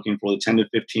fee. We're looking for the 10 to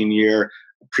 15-year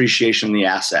appreciation in the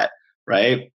asset,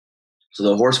 right? So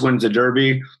the horse wins the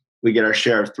Derby. We get our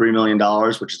share of $3 million,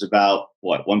 which is about,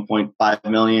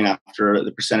 $1.5 million after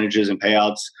the percentages and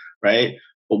payouts, right?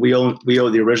 But we owe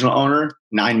the original owner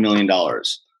 $9 million.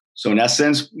 So in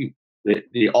essence,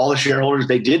 all the shareholders,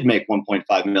 they did make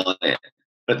 $1.5 million.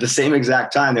 But at the same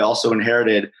exact time, they also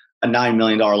inherited a $9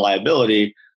 million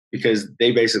liability because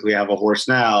they basically have a horse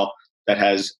now that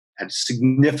has had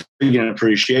significant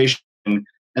appreciation, and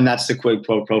that's the quid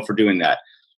pro quo for doing that.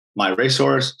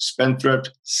 MyRacehorse,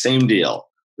 Spendthrift, same deal.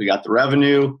 We got the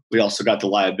revenue. We also got the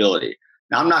liability.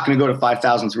 Now, I'm not going to go to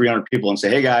 5,300 people and say,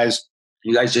 hey, guys,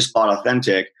 you guys just bought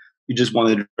Authentic. You just won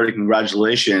the Derby.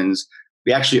 Congratulations.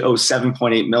 We actually owe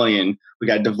 $7.8 million. We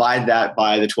got to divide that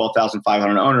by the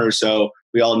 12,500 owners. So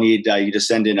we all need you to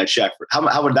send in a check.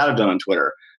 How would that have done on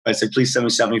Twitter? If I said, please send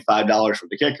me $75 for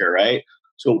the kicker, right?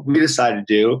 So what we decided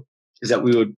to do is that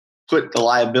we would put the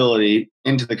liability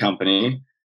into the company,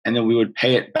 and then we would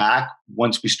pay it back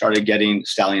once we started getting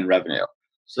stallion revenue.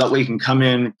 So that way you can come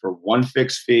in for one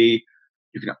fixed fee.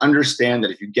 You can understand that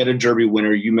if you get a Derby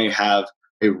winner, you may have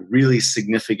a really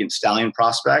significant stallion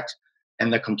prospect.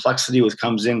 And the complexity which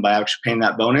comes in by actually paying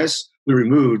that bonus, we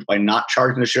removed by not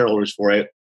charging the shareholders for it,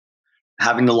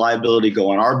 having the liability go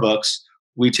on our books.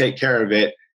 We take care of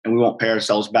it, and we won't pay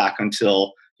ourselves back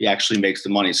until he actually makes the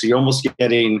money. So you're almost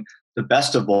getting the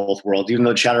best of both worlds, even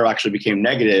though chatter actually became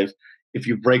negative. If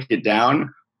you break it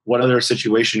down, what other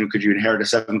situation could you inherit a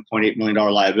 $7.8 million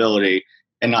liability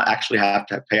and not actually have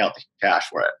to pay out the cash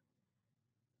for it?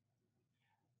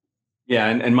 Yeah,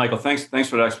 and Michael, thanks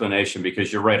for the explanation,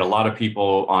 because you're right. A lot of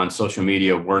people on social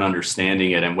media weren't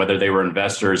understanding it, and whether they were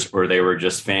investors or they were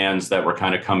just fans that were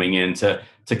kind of coming in to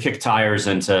kick tires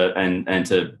and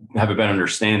to have a better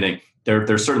understanding.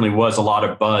 There certainly was a lot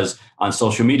of buzz on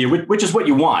social media, which is what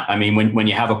you want. I mean, when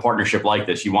you have a partnership like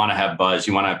this, you want to have buzz,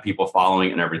 you want to have people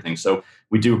following and everything. So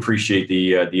we do appreciate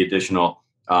the additional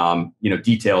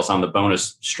details on the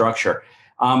bonus structure.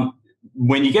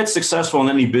 When you get successful in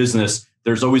any business,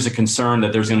 there's always a concern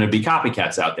that there's going to be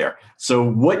copycats out there. So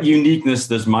what uniqueness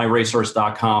does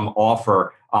myracehorse.com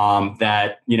offer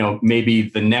that maybe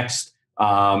the next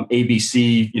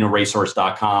ABC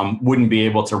racehorse.com wouldn't be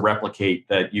able to replicate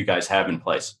that you guys have in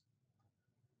place?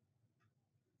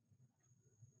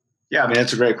 Yeah, I mean,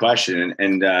 that's a great question.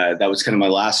 And that was kind of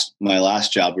my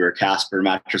last job. We were Casper,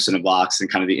 mattress in a box, and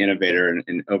kind of the innovator.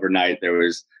 And overnight there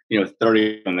was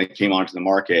 30 of them that came onto the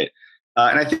market.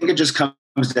 And I think it just comes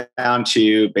down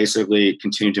to basically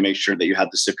continue to make sure that you have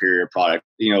the superior product.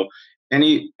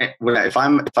 If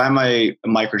I'm a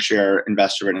microshare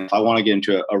investor, and if I want to get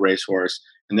into a racehorse,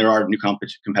 and there are new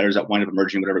competitors that wind up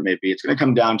emerging, whatever it may be, it's going to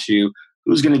come down to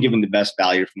who's going to give them the best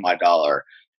value for my dollar.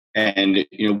 And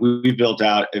we built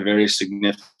out a very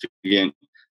significant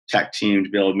tech team to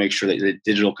be able to make sure that the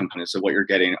digital components of what you're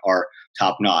getting are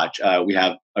top notch. We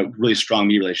have a really strong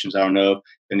media relations. I don't know if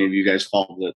any of you guys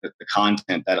follow the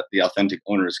content that the Authentic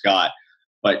owners got,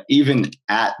 but even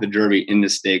at the Derby in the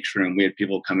stakes room, we had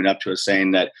people coming up to us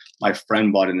saying that my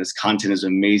friend bought it and this content is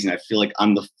amazing. I feel like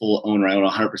I'm the full owner. I own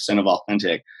 100% of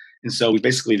Authentic. And so we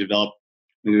basically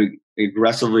we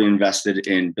aggressively invested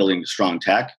in building strong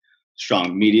tech,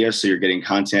 strong media. So you're getting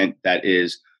content that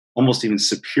is almost even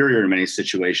superior in many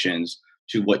situations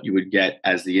to what you would get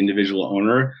as the individual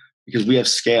owner, because we have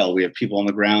scale. We have people on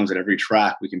the grounds at every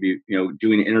track. We can be,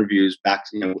 doing interviews back,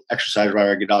 exercise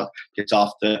rider gets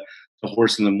off the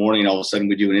horse in the morning. All of a sudden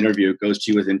we do an interview. It goes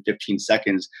to you within 15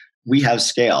 seconds. We have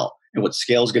scale. And what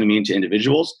scale is going to mean to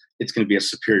individuals, it's going to be a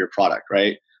superior product,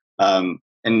 right? And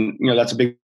that's a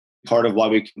big part of why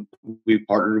we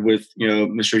partnered with,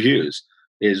 Mr. Hughes,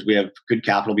 is we have good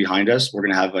capital behind us. We're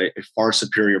going to have a far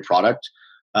superior product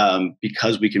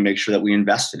because we can make sure that we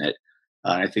invest in it.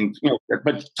 I think,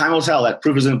 but time will tell. That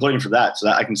proof is in the pudding for that. So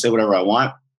that I can say whatever I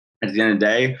want. At the end of the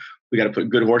day, we got to put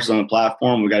good horses on the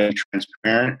platform. We got to be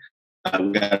transparent.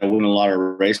 We got to win a lot of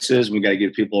races. We got to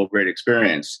give people a great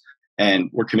experience.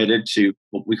 And we're committed to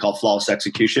what we call flawless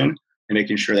execution and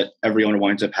making sure that every owner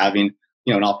winds up having,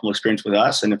 an optimal experience with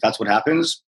us. And if that's what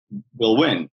happens, we'll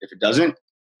win. If it doesn't,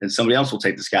 then somebody else will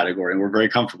take this category. And we're very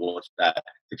comfortable with that.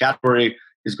 The category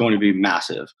is going to be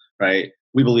massive, right?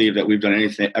 We believe that we've done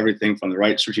everything from the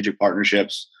right strategic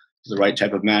partnerships to the right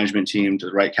type of management team to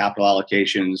the right capital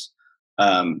allocations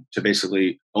to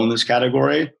basically own this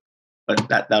category. But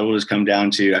that will just come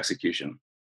down to execution.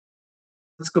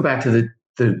 Let's go back to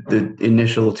the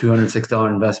initial $206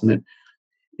 investment.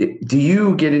 Do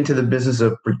you get into the business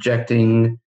of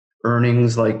projecting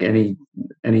earnings like any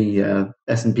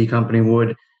S&P company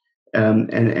would,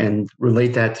 and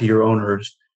relate that to your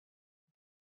owners?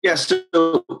 Yes.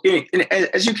 So,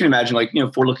 as you can imagine,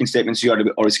 forward-looking statements, you ought to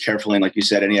be always careful in, like you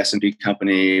said, any S&P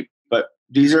company. But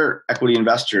these are equity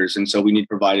investors, and so we need to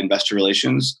provide investor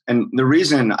relations. And the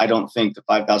reason I don't think the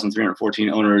 5,314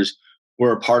 owners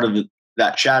were a part of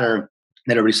that chatter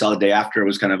that everybody saw the day after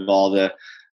was kind of all the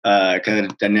kind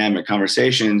of dynamic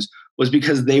conversations was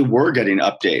because they were getting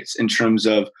updates in terms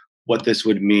of what this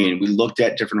would mean. We looked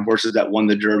at different horses that won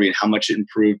the Derby and how much it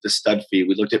improved the stud fee.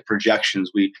 We looked at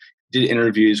projections. We did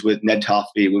interviews with Ned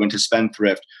Toffey. We went to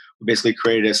Spendthrift. We basically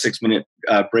created a 6-minute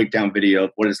breakdown video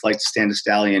of what it's like to stand a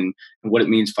stallion and what it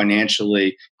means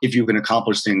financially if you can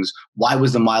accomplish things. Why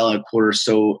was the 1.25 miles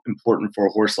so important for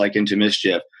a horse like Into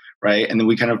Mischief, right? And then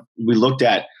we looked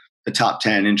at the top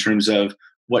 10 in terms of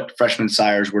what freshman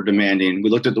sires were demanding. We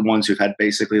looked at the ones who've had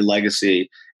basically legacy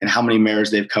and how many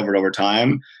mares they've covered over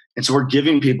time. And so we're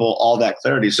giving people all that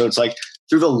clarity. So it's like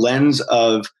through the lens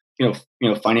of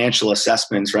financial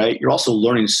assessments, right? You're also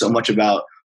learning so much about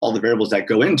all the variables that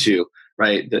go into,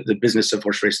 right, the business of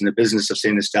horse racing, the business of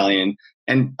standing the stallion.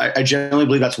 And I generally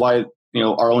believe that's why,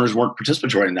 our owners weren't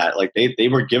participatory in that. Like they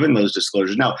were given those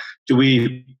disclosures. Now, do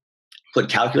we put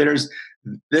calculators?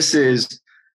 I'm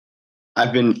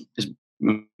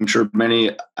sure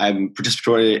I'm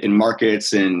participatory in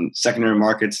markets and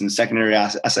secondary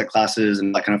asset classes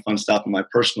and that kind of fun stuff on my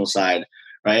personal side,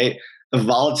 right? The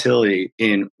volatility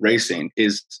in racing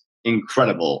is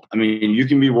incredible. I mean, you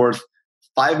can be worth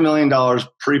 $5 million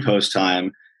pre-post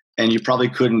time, and you probably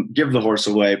couldn't give the horse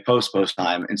away post-post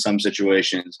time in some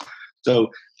situations.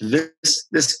 So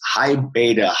this high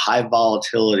beta, high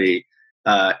volatility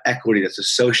equity that's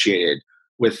associated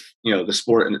with the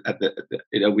sport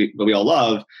that we all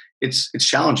love, it's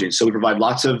challenging. So we provide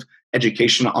lots of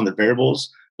education on the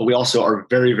variables, but we also are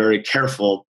very, very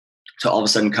careful to all of a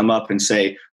sudden come up and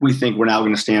say, we think we're now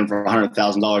going to stand for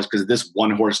 $100,000 because this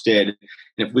one horse did.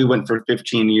 And if we went for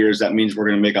 15 years, that means we're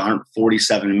going to make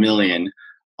 $147 million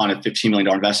on a $15 million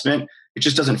investment. It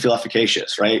just doesn't feel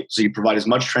efficacious, right? So you provide as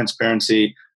much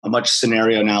transparency, a much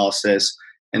scenario analysis,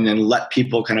 and then let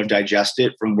people kind of digest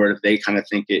it from where they kind of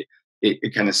think it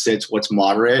kind of sits, what's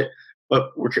moderate.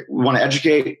 But we want to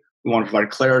educate, we want to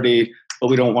provide clarity, but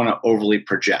we don't want to overly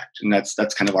project. And that's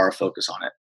kind of our focus on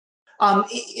it.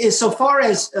 So far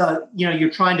as,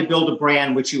 you're trying to build a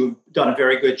brand, which you've done a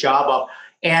very good job of,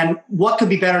 and what could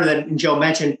be better than, Joe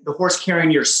mentioned, the horse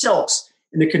carrying your silks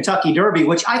in the Kentucky Derby,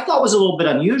 which I thought was a little bit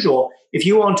unusual. If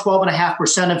you own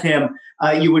 12.5% of him,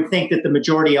 you would think that the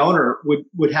majority owner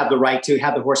would have the right to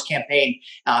have the horse campaign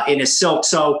in his silk.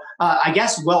 So I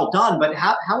guess well done, but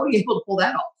how are you able to pull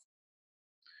that off?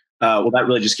 Well, that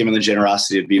really just came in the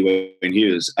generosity of B. Wayne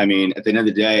Hughes. I mean, at the end of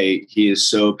the day, he is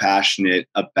so passionate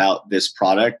about this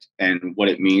product and what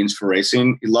it means for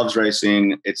racing. He loves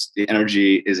racing. The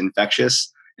energy is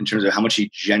infectious in terms of how much he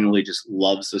genuinely just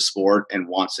loves the sport and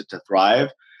wants it to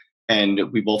thrive.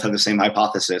 And we both have the same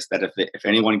hypothesis that if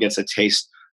anyone gets a taste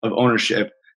of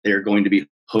ownership, they are going to be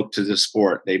hooked to the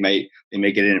sport. They may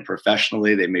get in it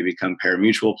professionally. They may become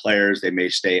pari-mutuel players. They may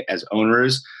stay as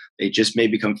owners. They just may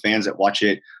become fans that watch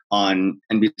it on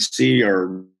NBC or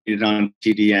read it on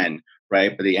TDN,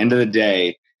 right? But at the end of the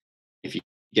day, if you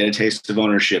get a taste of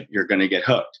ownership, you're going to get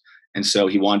hooked. And so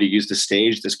he wanted to use the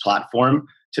stage, this platform,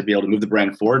 to be able to move the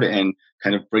brand forward and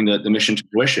kind of bring the mission to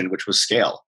fruition, which was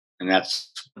scale. And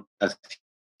that's what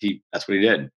he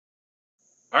did.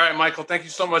 All right, Michael, thank you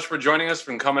so much for joining us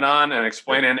and coming on and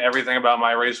explaining everything about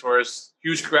MyRacehorse.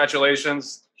 Huge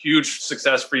congratulations, huge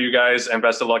success for you guys, and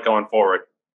best of luck going forward.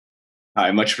 All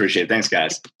right, much appreciated. Thanks,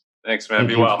 guys. Thanks, man.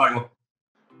 Be well.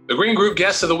 The Green Group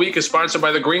Guest of the Week is sponsored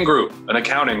by The Green Group, an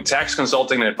accounting, tax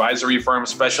consulting, and advisory firm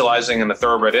specializing in the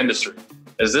thoroughbred industry.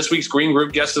 As this week's Green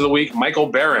Group Guest of the Week, Michael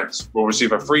Behrens will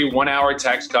receive a free 1-hour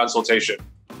tax consultation.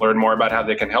 Learn more about how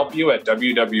they can help you at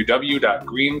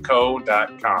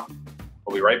www.greenco.com.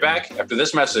 We'll be right back after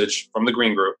this message from The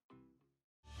Green Group.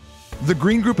 The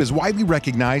Green Group is widely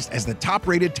recognized as the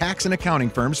top-rated tax and accounting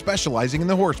firm specializing in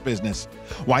the horse business.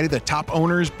 Why do the top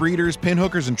owners, breeders,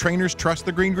 pinhookers, and trainers trust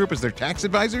the Green Group as their tax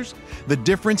advisors? The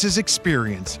difference is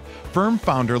experience. Firm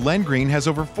founder Len Green has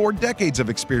over 4 decades of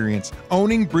experience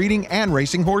owning, breeding, and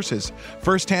racing horses.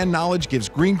 First-hand knowledge gives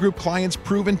Green Group clients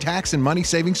proven tax and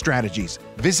money-saving strategies.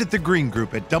 Visit the Green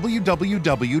Group at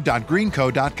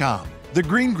www.greenco.com. The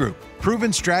Green Group,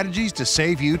 proven strategies to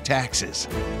save you taxes.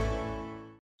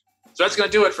 So that's going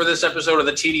to do it for this episode of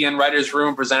the TDN Writers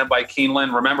Room presented by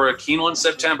Keeneland. Remember, Keeneland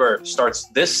September starts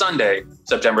this Sunday,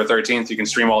 September 13th. You can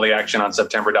stream all the action on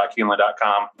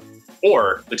september.keeneland.com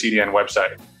or the TDN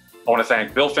website. I want to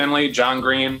thank Bill Finley, John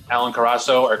Green, Alan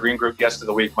Carasso, our Green Group Guest of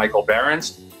the Week, Michael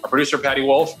Behrens, our producer, Patty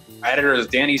Wolf, our editors,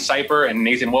 Danny Seiper and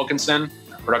Nathan Wilkinson,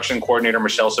 production coordinator,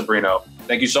 Michelle Sabrino.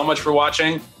 Thank you so much for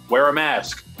watching. Wear a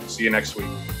mask. See you next week.